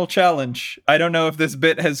eternal challenge. I don't know if this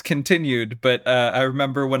bit has continued, but I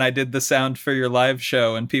remember when I did the sound for your live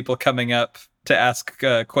show and people coming up to ask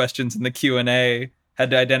questions in the Q&A had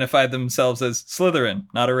to identify themselves as Slytherin,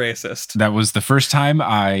 not a racist. That was the first time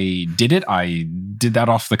I did it. I did that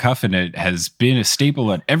off the cuff, and it has been a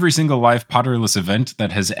staple at every single live Potterless event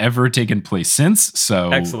that has ever taken place since. So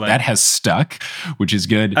excellent. That has stuck, which is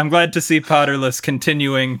good. I'm glad to see Potterless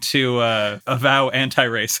continuing to avow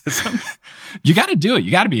anti-racism. You got to do it.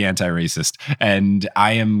 You got to be anti-racist. And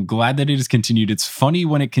I am glad that it has continued. It's funny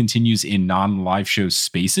when it continues in non-live show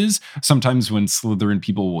spaces. Sometimes when Slytherin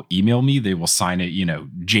people will email me, they will sign it,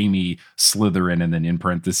 Jamie Slytherin, and then in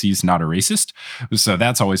parentheses, not a racist. So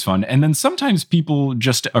that's always fun. And then sometimes people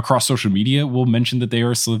just across social media will mention that they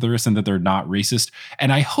are Slytherins and that they're not racist.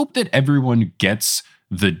 And I hope that everyone gets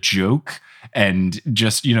the joke. And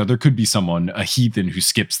just, there could be someone, a heathen, who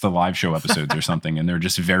skips the live show episodes or something, and they're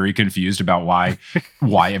just very confused about why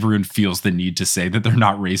everyone feels the need to say that they're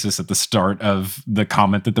not racist at the start of the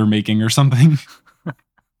comment that they're making or something.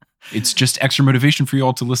 It's just extra motivation for you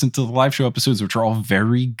all to listen to the live show episodes, which are all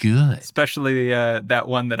very good. Especially that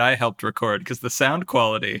one that I helped record, because the sound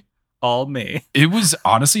quality, all me. It was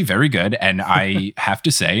honestly very good. And I have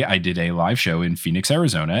to say, I did a live show in Phoenix,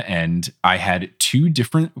 Arizona, and I had 2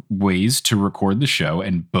 different ways to record the show,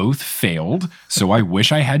 and both failed. So I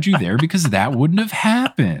wish I had you there because that wouldn't have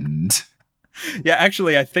happened. Yeah,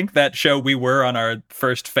 actually, I think that show we were on our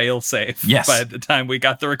first fail-safe by the time we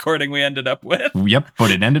got the recording we ended up with. Yep,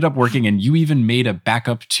 but it ended up working, and you even made a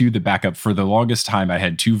backup to the backup. For the longest time, I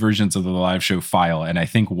had 2 versions of the live show file, and I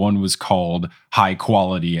think one was called High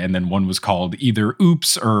Quality, and then one was called either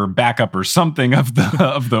Oops or Backup or something of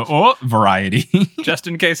the variety. Just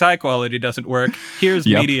in case High Quality doesn't work, here's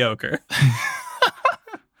Mediocre.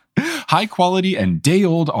 High Quality and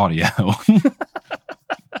day-old audio.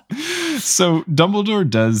 So Dumbledore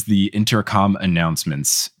does the intercom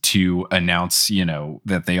announcements to announce,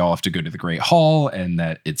 that they all have to go to the Great Hall and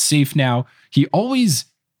that it's safe now. He always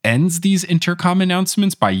ends these intercom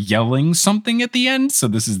announcements by yelling something at the end. So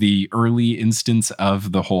this is the early instance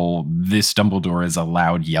of the whole "this Dumbledore is a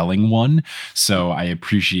loud yelling" one. So I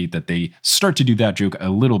appreciate that they start to do that joke a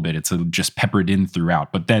little bit. It's just peppered in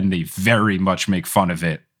throughout, but then they very much make fun of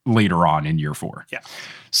it later on in year 4. Yeah.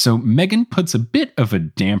 So Megan puts a bit of a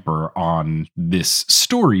damper on this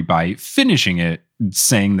story by finishing it,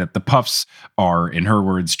 saying that the Puffs are, in her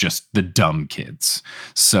words, just the dumb kids.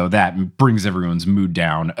 So that brings everyone's mood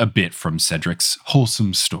down a bit from Cedric's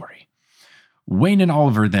wholesome story. Wayne and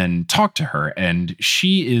Oliver then talk to her, and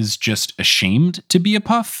she is just ashamed to be a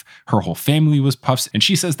Puff. Her whole family was Puffs, and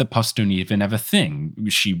she says that Puffs don't even have a thing.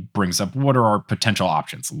 She brings up, what are our potential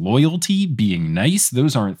options? Loyalty, being nice,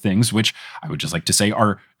 those aren't things, which I would just like to say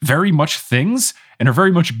are very much things, and are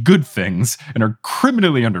very much good things, and are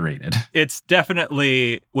criminally underrated. It's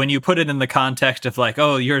definitely, when you put it in the context of like,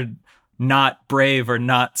 oh, you're not brave or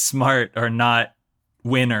not smart or not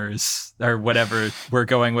winners or whatever we're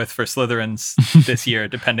going with for Slytherins this year,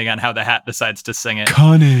 depending on how the hat decides to sing it.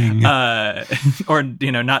 Cunning. Or,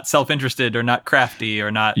 not self-interested or not crafty or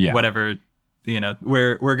not whatever,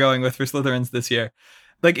 we're going with for Slytherins this year.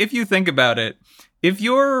 like, if you think about it, if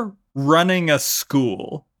you're running a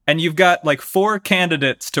school and you've got like 4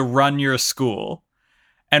 candidates to run your school,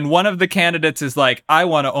 and one of the candidates is like, I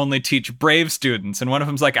want to only teach brave students, and one of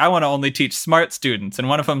them's like, I want to only teach smart students, and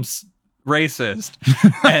one of them's racist,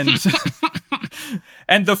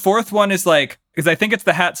 and the fourth one is like, because I think it's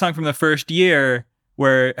the Hat song from the first year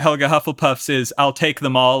where Helga Hufflepuff's is, I'll take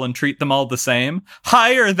them all and treat them all the same.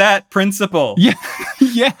 Hire that principal. Yeah.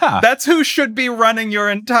 Yeah. That's who should be running your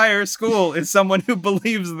entire school, is someone who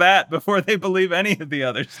believes that before they believe any of the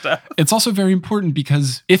other stuff. It's also very important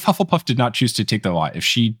because if Hufflepuff did not choose to take the law, if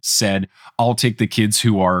she said, I'll take the kids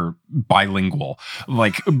who are bilingual,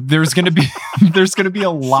 like there's going to be a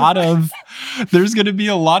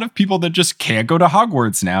lot of people that just can't go to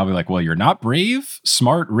Hogwarts now. Be like, well, you're not brave,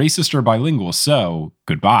 smart, racist, or bilingual, so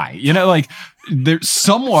goodbye. You know, like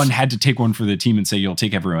someone had to take one for the team and say, you'll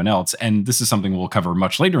take everyone else. And this is something we'll cover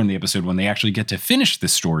much later in the episode when they actually get to finish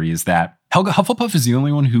this story, is that Helga Hufflepuff is the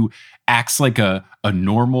only one who acts like a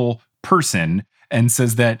normal person and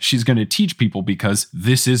says that she's going to teach people because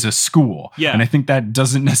this is a school. Yeah. And I think that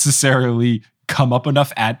doesn't necessarily come up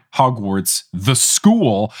enough at Hogwarts, the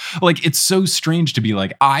school. Like, it's so strange to be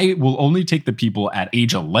like, I will only take the people at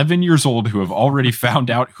age 11 years old who have already found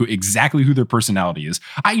out exactly who their personality is.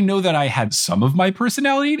 I know that I had some of my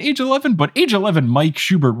personality at age 11, but age 11 Mike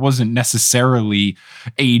Schubert wasn't necessarily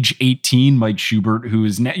age 18 Mike Schubert, who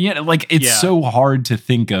is, it's so hard to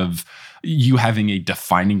think of you having a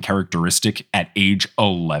defining characteristic at age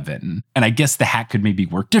 11. And I guess the Hat could maybe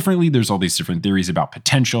work differently. There's all these different theories about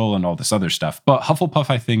potential and all this other stuff. But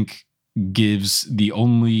Hufflepuff, I think, gives the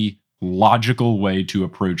only logical way to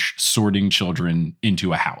approach sorting children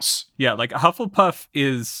into a house. Yeah, like Hufflepuff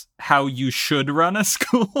is how you should run a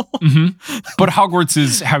school. Mm-hmm. But Hogwarts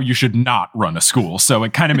is how you should not run a school. So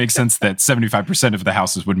it kind of makes sense that 75% of the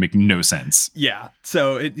houses would make no sense. Yeah.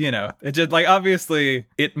 So it just like, obviously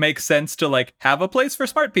it makes sense to like have a place for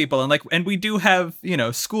smart people, and we do have,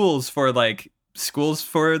 schools for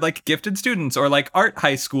gifted students, or like art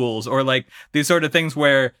high schools, or like these sort of things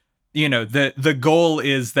where the goal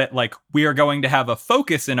is that like we are going to have a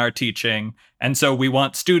focus in our teaching, and so we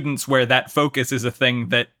want students where that focus is a thing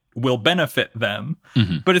that will benefit them.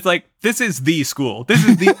 Mm-hmm. But it's like, this is the school. This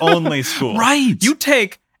is the only school. Right. You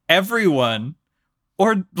take everyone,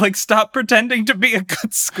 or like stop pretending to be a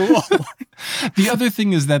good school. The other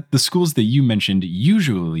thing is that the schools that you mentioned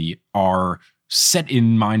usually are set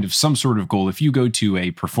in mind of some sort of goal. If you go to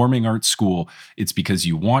a performing arts school, it's because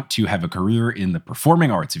you want to have a career in the performing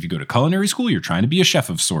arts. If you go to culinary school, you're trying to be a chef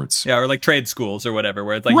of sorts. Yeah, or like trade schools or whatever,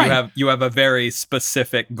 where it's like you have a very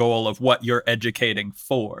specific goal of what you're educating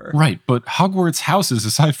for. Right, but Hogwarts houses,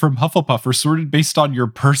 aside from Hufflepuff, are sorted based on your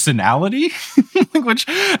personality, which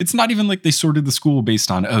it's not even like they sorted the school based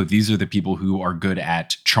on, oh, these are the people who are good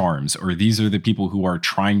at charms, or these are the people who are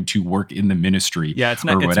trying to work in the ministry. Yeah, it's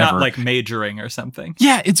not like majoring or something.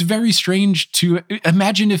 Yeah, it's very strange to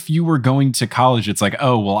imagine if you were going to college. It's like,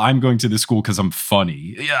 oh, well, I'm going to this school because I'm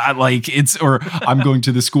funny. Yeah, or I'm going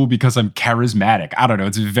to the school because I'm charismatic. I don't know.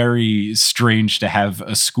 It's very strange to have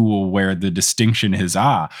a school where the distinction is,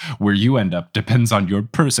 where you end up depends on your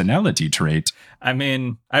personality trait. I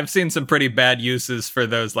mean, I've seen some pretty bad uses for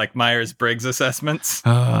those like Myers-Briggs assessments.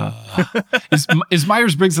 Is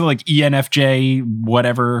Myers-Briggs like ENFJ,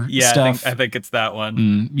 whatever stuff? I think it's that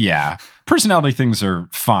one. Yeah. Personality things are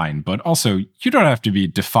fine, but also you don't have to be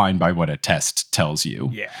defined by what a test tells you.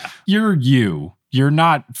 Yeah. You're you. You're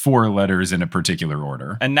not 4 letters in a particular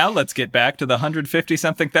order. And now let's get back to the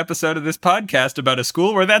 150-something episode of this podcast about a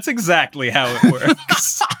school where that's exactly how it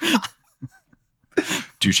works.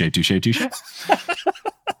 Touche.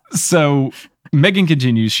 So Megan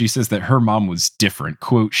continues. She says that her mom was different.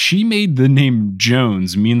 Quote, she made the name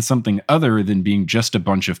Jones mean something other than being just a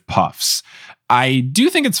bunch of puffs. I do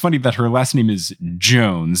think it's funny that her last name is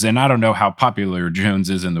Jones, and I don't know how popular Jones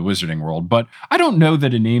is in the wizarding world, but I don't know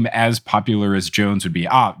that a name as popular as Jones would be.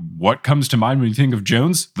 What comes to mind when you think of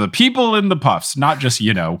Jones? The people in the puffs, not just,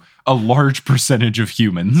 a large percentage of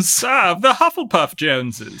humans. The Hufflepuff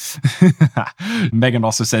Joneses. Megan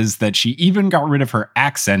also says that she even got rid of her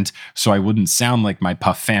accent so I wouldn't sound like my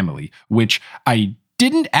Puff family, which I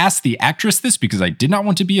didn't ask the actress this because I did not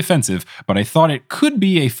want to be offensive, but I thought it could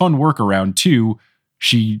be a fun workaround too.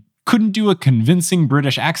 She couldn't do a convincing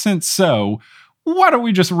British accent, so why don't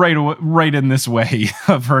we just write in this way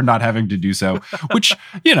of her not having to do so? Which,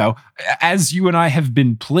 as you and I have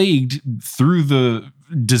been plagued through the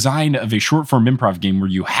design of a short form improv game where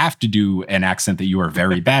you have to do an accent that you are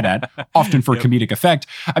very bad at, often for comedic effect.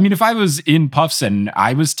 I mean, if I was in Puffs and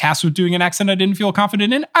I was tasked with doing an accent I didn't feel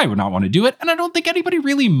confident in, I would not want to do it. And I don't think anybody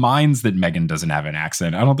really minds that Megan doesn't have an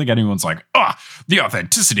accent. I don't think anyone's like, the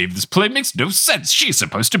authenticity of this play makes no sense. She's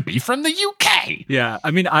supposed to be from the UK. Yeah,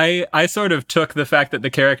 I mean, I sort of took the fact that the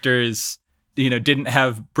characters, didn't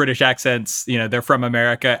have British accents, they're from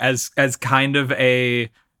America, as kind of a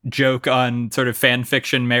joke on sort of fan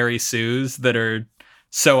fiction Mary Sues that are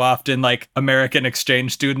so often like American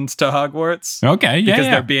exchange students to Hogwarts. Okay, yeah. Because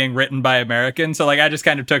they're being written by Americans. So like I just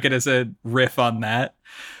kind of took it as a riff on that.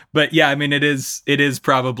 But yeah, I mean, it is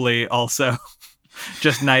probably also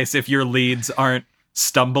just nice if your leads aren't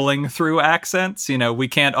stumbling through accents. We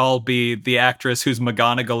can't all be the actress whose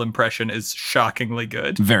McGonagall impression is shockingly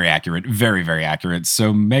good. Very accurate. Very, very accurate.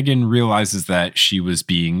 So Megan realizes that she was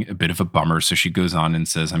being a bit of a bummer. So she goes on and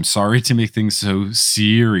says, I'm sorry to make things so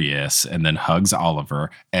serious, and then hugs Oliver.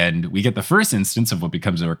 And we get the first instance of what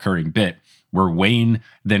becomes a recurring bit where Wayne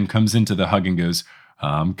then comes into the hug and goes,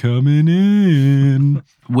 I'm coming in,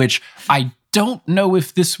 which I don't know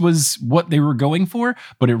if this was what they were going for,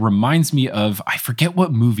 but it reminds me of, I forget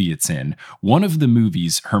what movie it's in. One of the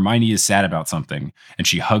movies, Hermione is sad about something and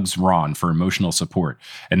she hugs Ron for emotional support.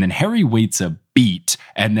 And then Harry waits a beat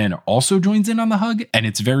and then also joins in on the hug. And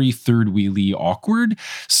it's very third wheelie awkward.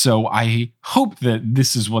 So I hope that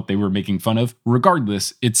this is what they were making fun of.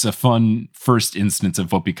 Regardless, it's a fun first instance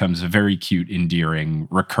of what becomes a very cute, endearing,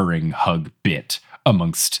 recurring hug bit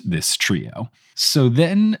amongst this trio. So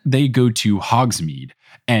then they go to Hogsmeade,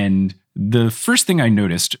 and the first thing I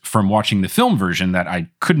noticed from watching the film version that I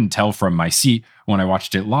couldn't tell from my seat when I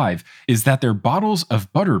watched it live is that their bottles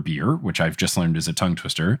of butterbeer, which I've just learned is a tongue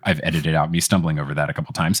twister, I've edited out me stumbling over that a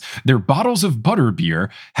couple times, their bottles of butterbeer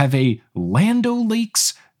have a Land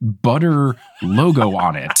O'Lakes butter logo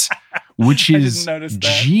on it, which is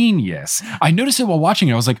genius. I noticed it while watching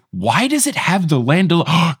it. I was like, why does it have the Land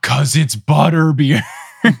O'Lakes? Because it's butterbeer.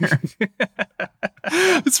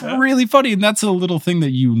 It's really funny, and that's a little thing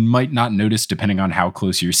that you might not notice depending on how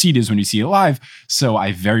close your seat is when you see it live. So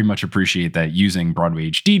I very much appreciate that using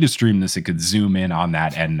Broadway HD to stream this, it could zoom in on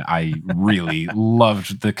that, and I really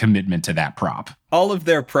loved the commitment to that prop. All of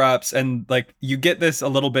their props, and like you get this a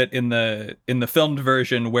little bit in the filmed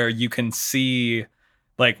version where you can see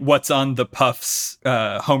like what's on the Puffs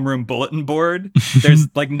homeroom bulletin board.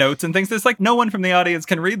 There's like notes and things. There's like no one from the audience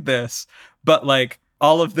can read this, but like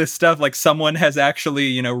all of this stuff, like someone has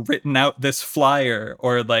actually, written out this flyer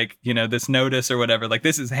or like, this notice or whatever. Like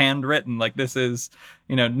this is handwritten. Like this is,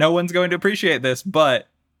 no one's going to appreciate this, but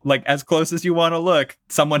like as close as you want to look,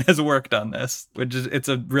 someone has worked on this, it's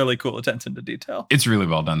a really cool attention to detail. It's really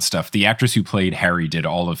well done stuff. The actress who played Harry did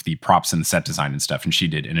all of the props and set design and stuff, and she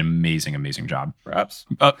did an amazing, amazing job. Props.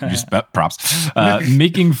 Props.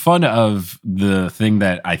 Making fun of the thing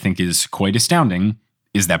that I think is quite astounding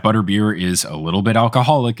is that butterbeer is a little bit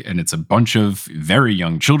alcoholic, and it's a bunch of very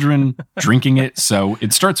young children drinking it. So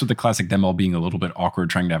it starts with the classic them all being a little bit awkward,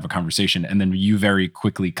 trying to have a conversation, and then you very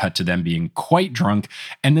quickly cut to them being quite drunk.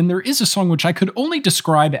 And then there is a song which I could only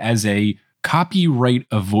describe as a copyright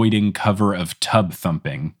avoiding cover of Tub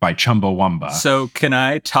Thumping by Chumbawamba. So can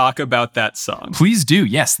I talk about that song? Please do.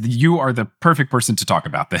 Yes, you are the perfect person to talk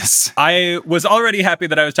about this. I was already happy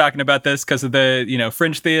that I was talking about this because of the,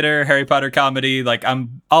 Fringe Theater, Harry Potter comedy. Like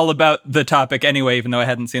I'm all about the topic anyway, even though I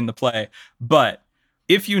hadn't seen the play. But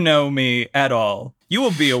if you know me at all, you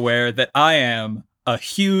will be aware that I am a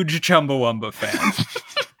huge Chumbawamba fan.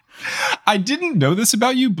 I didn't know this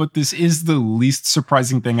about you, but this is the least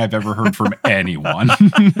surprising thing I've ever heard from anyone.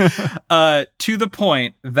 To the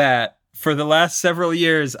point that for the last several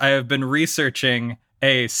years, I have been researching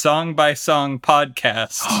a song-by-song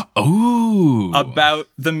podcast about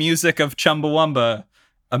the music of Chumbawamba,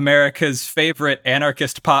 America's favorite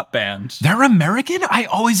anarchist pop band. They're American? I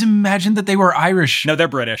always imagined that they were Irish. No, they're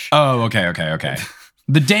British. Oh, okay.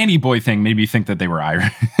 The Danny Boy thing made me think that they were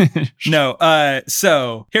Irish. No,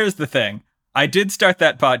 so here's the thing. I did start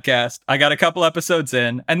that podcast. I got a couple episodes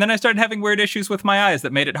in, and then I started having weird issues with my eyes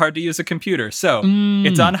that made it hard to use a computer. So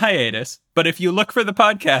it's on hiatus. But if you look for the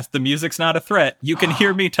podcast, The Music's Not a Threat, you can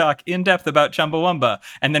hear me talk in depth about Chumbawamba.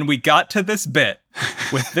 And then we got to this bit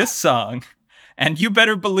with this song. And you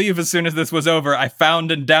better believe as soon as this was over, I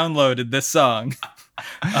found and downloaded this song.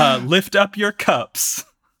 Lift Up Your Cups.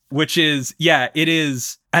 Which is, it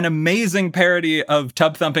is an amazing parody of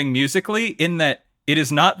Tub Thumping musically in that It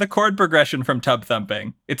is not the chord progression from Tub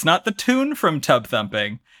Thumping. It's not the tune from Tub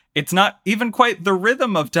Thumping. It's not even quite the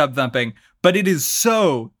rhythm of Tub Thumping, but it is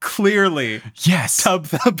so clearly Yes. Tub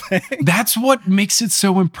Thumping. That's what makes it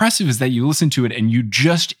so impressive, is that you listen to it and you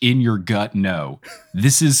just in your gut know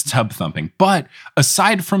this is Tub Thumping. But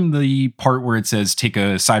aside from the part where it says take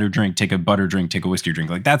a cider drink, take a butter drink, take a whiskey drink,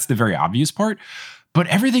 like that's the very obvious part. But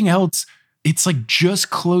everything else, it's like just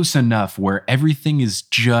close enough where everything is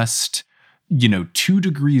just, 2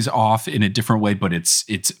 degrees off in a different way, but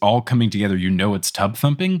it's all coming together. You know it's Tub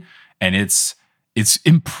Thumping, and it's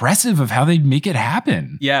impressive of how they make it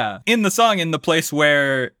happen. Yeah. In the song, in the place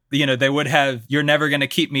where, they would have, you're never going to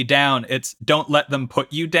keep me down, it's don't let them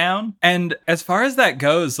put you down. And as far as that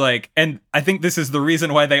goes, and I think this is the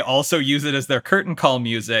reason why they also use it as their curtain call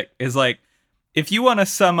music, is if you want to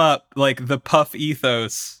sum up the Puff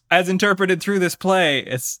ethos as interpreted through this play,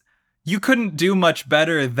 it's, you couldn't do much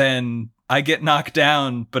better than I get knocked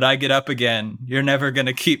down, but I get up again. You're never going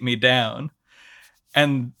to keep me down.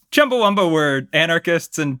 And Chumbawamba were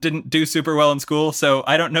anarchists and didn't do super well in school, so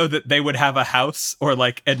I don't know that they would have a house or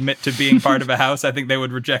admit to being part of a house. I think they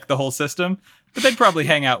would reject the whole system, but they'd probably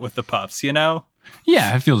hang out with the Puffs, Yeah,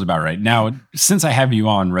 it feels about right. Now, since I have you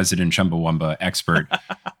on, resident Chumbawamba expert,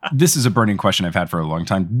 this is a burning question I've had for a long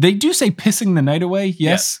time. They do say pissing the night away,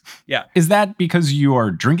 yes? Yeah. Is that because you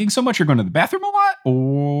are drinking so much you're going to the bathroom a lot?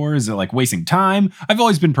 Or is it wasting time? I've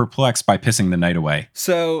always been perplexed by pissing the night away.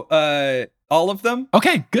 So, all of them?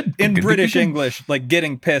 Okay, good. In Good, British good. English,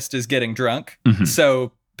 getting pissed is getting drunk. Mhm.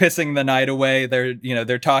 So pissing the night away,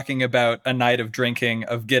 they're talking about a night of drinking,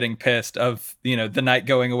 of getting pissed, of, the night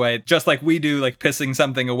going away. Just like we do, pissing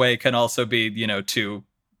something away can also be, to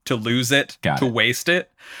lose it, Got to it. waste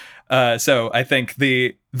it. So I think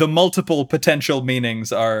the multiple potential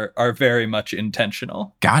meanings are very much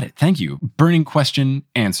intentional. Got it. Thank you. Burning question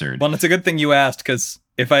answered. Well, it's a good thing you asked, because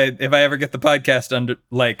if I ever get the podcast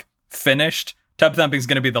finished, Tub Thumping's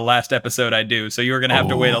going to be the last episode I do, so you're going to have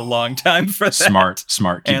to wait a long time for that. Smart.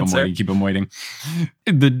 answer. Keep them waiting.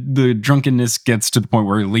 The drunkenness gets to the point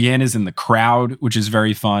where Leanne is in the crowd, which is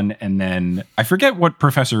very fun. And then I forget what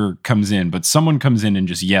professor comes in, but someone comes in and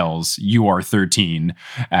just yells, "You are 13"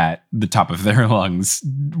 at the top of their lungs,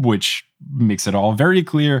 which makes it all very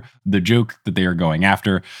clear the joke that they are going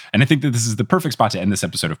after. And I think that this is the perfect spot to end this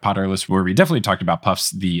episode of Potterless, where we definitely talked about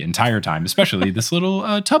Puffs the entire time, especially this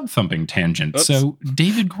little tub thumping tangent. Oops. So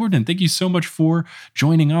David Gordon, thank you so much for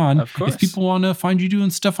joining on. Of course. If people want to find you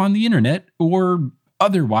doing stuff on the internet or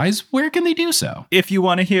otherwise, where can they do so? If you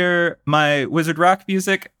want to hear my Wizard Rock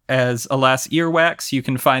music as Alas Earwax, you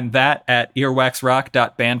can find that at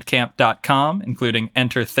earwaxrock.bandcamp.com, including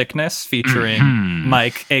Enter Thickness, featuring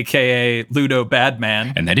Mike, aka Ludo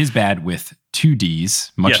Badman. And that is bad with 2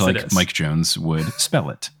 Ds, much Yes, it like is. Mike Jones would spell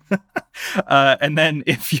it. And then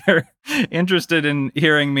if you're interested in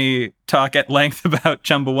hearing me talk at length about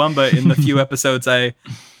Chumbawamba in the few episodes I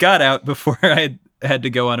got out before I had to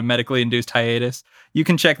go on a medically induced hiatus, you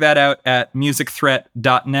can check that out at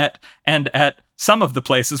musicthreat.net and at some of the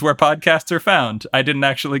places where podcasts are found. I didn't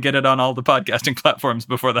actually get it on all the podcasting platforms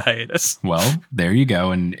before the hiatus. Well, there you go.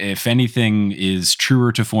 And if anything is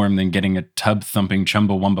truer to form than getting a tub-thumping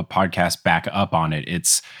Chumbawamba podcast back up on it,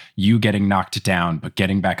 it's you getting knocked down, but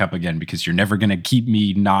getting back up again, because you're never going to keep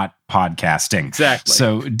me not podcasting. Exactly.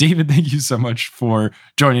 So, David, thank you so much for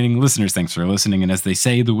joining. Listeners, thanks for listening. And as they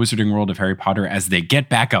say, the Wizarding World of Harry Potter, as they get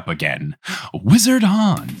back up again, wizard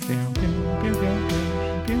on.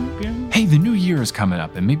 Hey, the new year is coming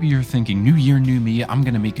up, and maybe you're thinking, new year, new me, I'm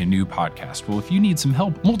going to make a new podcast. Well, if you need some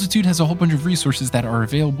help, Multitude has a whole bunch of resources that are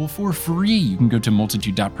available for free. You can go to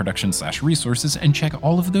multitude.production/resources and check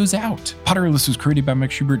all of those out. Potterless was created by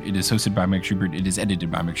Mike Schubert. It is hosted by Mike Schubert. It is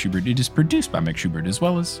edited by Mike Schubert. It is produced by Mike Schubert, as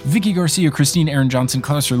well as Vicky Garcia, Christine Aaron Johnson,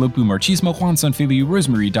 Klaus Lopu, Marchismo, Juan Sanfilio,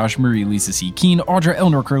 Rosemary Dash Murray, Lisa C. Keen, Audra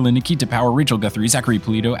Eleanor Curlin, Nikita Power, Rachel Guthrie, Zachary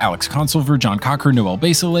Polito, Alex Consulver, John Cocker, Noel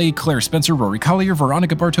Basile, Claire Spencer, Rory Collier,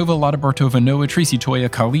 Veronica Bartova, Lotta Bartova, Noah, Tracy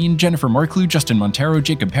Toya, Colleen, Jennifer Marklew, Justin Montero,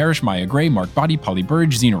 Jacob Parrish, Maya Gray, Mark Body, Polly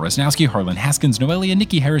Burge, Zena Rosnowski, Harlan Haskins, Noelia,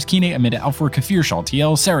 Nikki Harris, Kine, Amanda Alfor, Kafir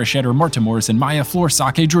Shaltiel, Sarah Shetter, Marta Morrison, Maya, Floor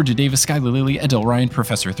Sake, Georgia Davis, Skylar Lilly, Adele Ryan,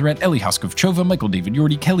 Professor Threat, Ellie Hoskov-Chova, Michael David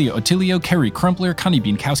Yordi, Kelly Otilio, Kerry Crumpler, Connie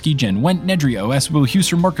Bienkowski, Jen Went, Nedry OS, Will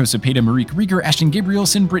Huser, Marco Cepeda, Marique Rieger, Ashton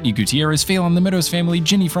Gabrielson, Brittany Gutierrez, Phelan the Meadows family,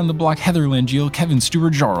 Ginny from the Block, Heather Langiel, Kevin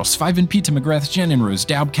Stewart, Jarl Sviven, Pete McGrath, Jen and Rose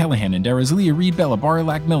Daub, Callahan and Darras, Leah Reed, Bella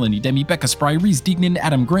Barlack, Melanie Demi, Becca Spry, Reese Deignan,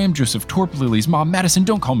 Adam Graham, Joseph Torp, Lily's mom, Madison,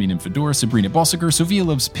 Don't Call Me Nymphadora, Sabrina Balsiger, Sophia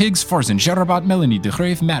Loves Pigs, Farzan Jarabat, Melanie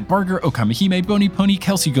DeGrave, Matt Barger, Okamahime, Boni Pony,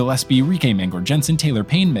 Kelsey Gillespie, Rike Mangor Jensen, Taylor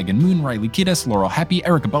Payne, Megan Moon, Riley Kiddes, Laurel Happy,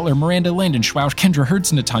 Erica Butler, Miranda, Landon Schwausch, Kendra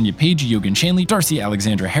Hertz, Natanya Page, Yogan Shanley, Darcy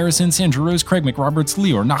Alexandra Harrison, Sandra Rose, Craig McRoberts,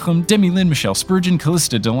 Leor Nachum, Demi Lynn, Michelle Spurgeon,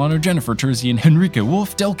 Callista Delano, Jennifer Terzian, Henrika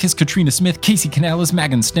Wolf, Delkis, Katrina Smith, Casey Canales,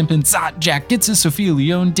 Megan Stempin, Zot, Jack Gitzes, Sophia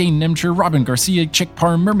Leone, Dane Nemcher, Robin Garcia, Chick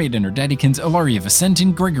Parr, Mermaid and her Daddykins, Ilaria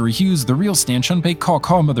Vicentin, Gregory Hughes, The Real Stan Shunpei,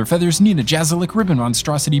 Caw Mother Feathers, Nina Jazalik, Ribbon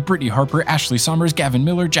Monstrosity, Brittany Harper, Ashley Sommers, Gavin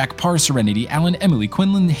Miller, Jack Parr, Serenity Allen, Emily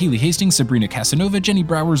Quinlan, Haley Hastings, Sabrina Casanova, Jenny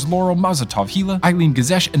Browers, Laurel, Mazatov Hila, Eileen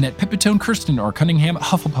Gazesh, Annette Pipitone, Kirsten R. Cunningham,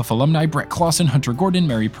 Hufflepuff alumni, Brett Clausen, Hunter Gordon,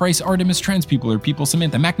 Mary Price, Artemis, Trans People Are People,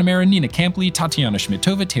 Samantha McNamara, Nina Campley, Tatiana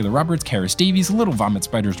Schmidtova, Taylor Roberts, Karis Davies, Little Vomit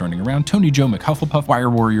Spiders Running Around, Tony Joe McHufflepuff, Wire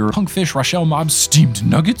Warrior, Punkfish, Rochelle Mobbs, Steamed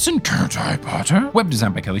Nuggets, and Can't I Potter? Web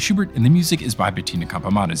design by Kelly Schubert, and the music is by Bettina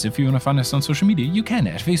Campamadas. If you want to find us on social media, you can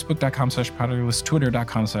at facebook.com/Potterless,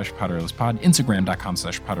 twitter.com/PotterlessPod,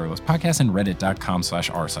 instagram.com/PotterlessPodcast, and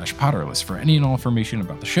reddit.com/r/Potterless. For any and all information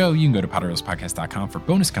about the show, you can go to PotterlessPodcast.com. For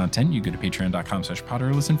bonus content, you go to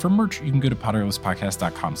patreon.com/Potterless, and for merch, you can go to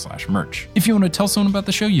PotterlessPodcast.com/merch. If you want to tell someone about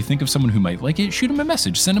the show, you think of someone who might like it, shoot them a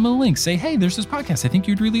message, send them a link, say, hey, there's this podcast, I think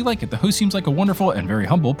you'd really like it. The host seems like a wonderful and very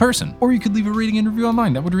humble person. Or you could leave a rating and review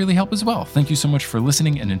online, that would really help as well. Thank you so much for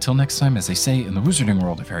listening, and until next time, as they say in the wizarding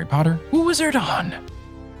world of Harry Potter, wizard on!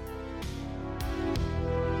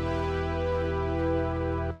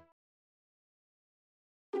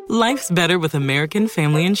 Life's better with American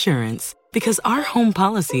Family Insurance because our home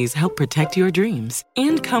policies help protect your dreams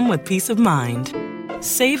and come with peace of mind.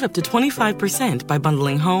 Save up to 25% by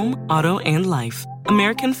bundling home, auto, and life.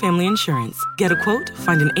 American Family Insurance. Get a quote,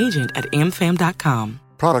 find an agent at amfam.com.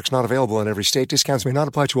 Products not available in every state. Discounts may not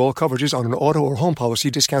apply to all coverages on an auto or home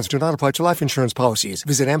policy. Discounts do not apply to life insurance policies.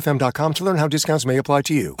 Visit amfam.com to learn how discounts may apply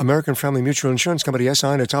to you. American Family Mutual Insurance Company,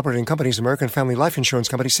 SI, and its operating companies, American Family Life Insurance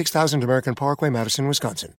Company, 6000 American Parkway, Madison,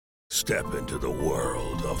 Wisconsin. Step into the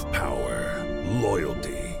world of power,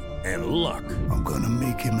 loyalty, and luck. I'm gonna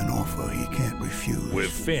make him an offer he can't refuse.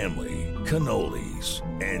 With family, cannolis,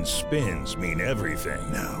 and spins mean everything.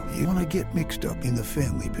 Now, you wanna get mixed up in the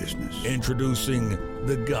family business. Introducing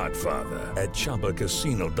The Godfather at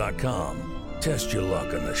ChumbaCasino.com. Test your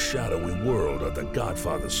luck in the shadowy world of The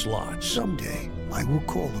Godfather slot. Someday, I will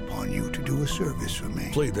call upon you to do a service for me.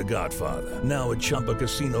 Play The Godfather, now at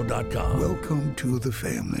ChumbaCasino.com. Welcome to the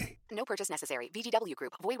family. No purchase necessary. VGW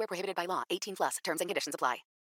Group. Void where prohibited by law. 18+. Terms and conditions apply.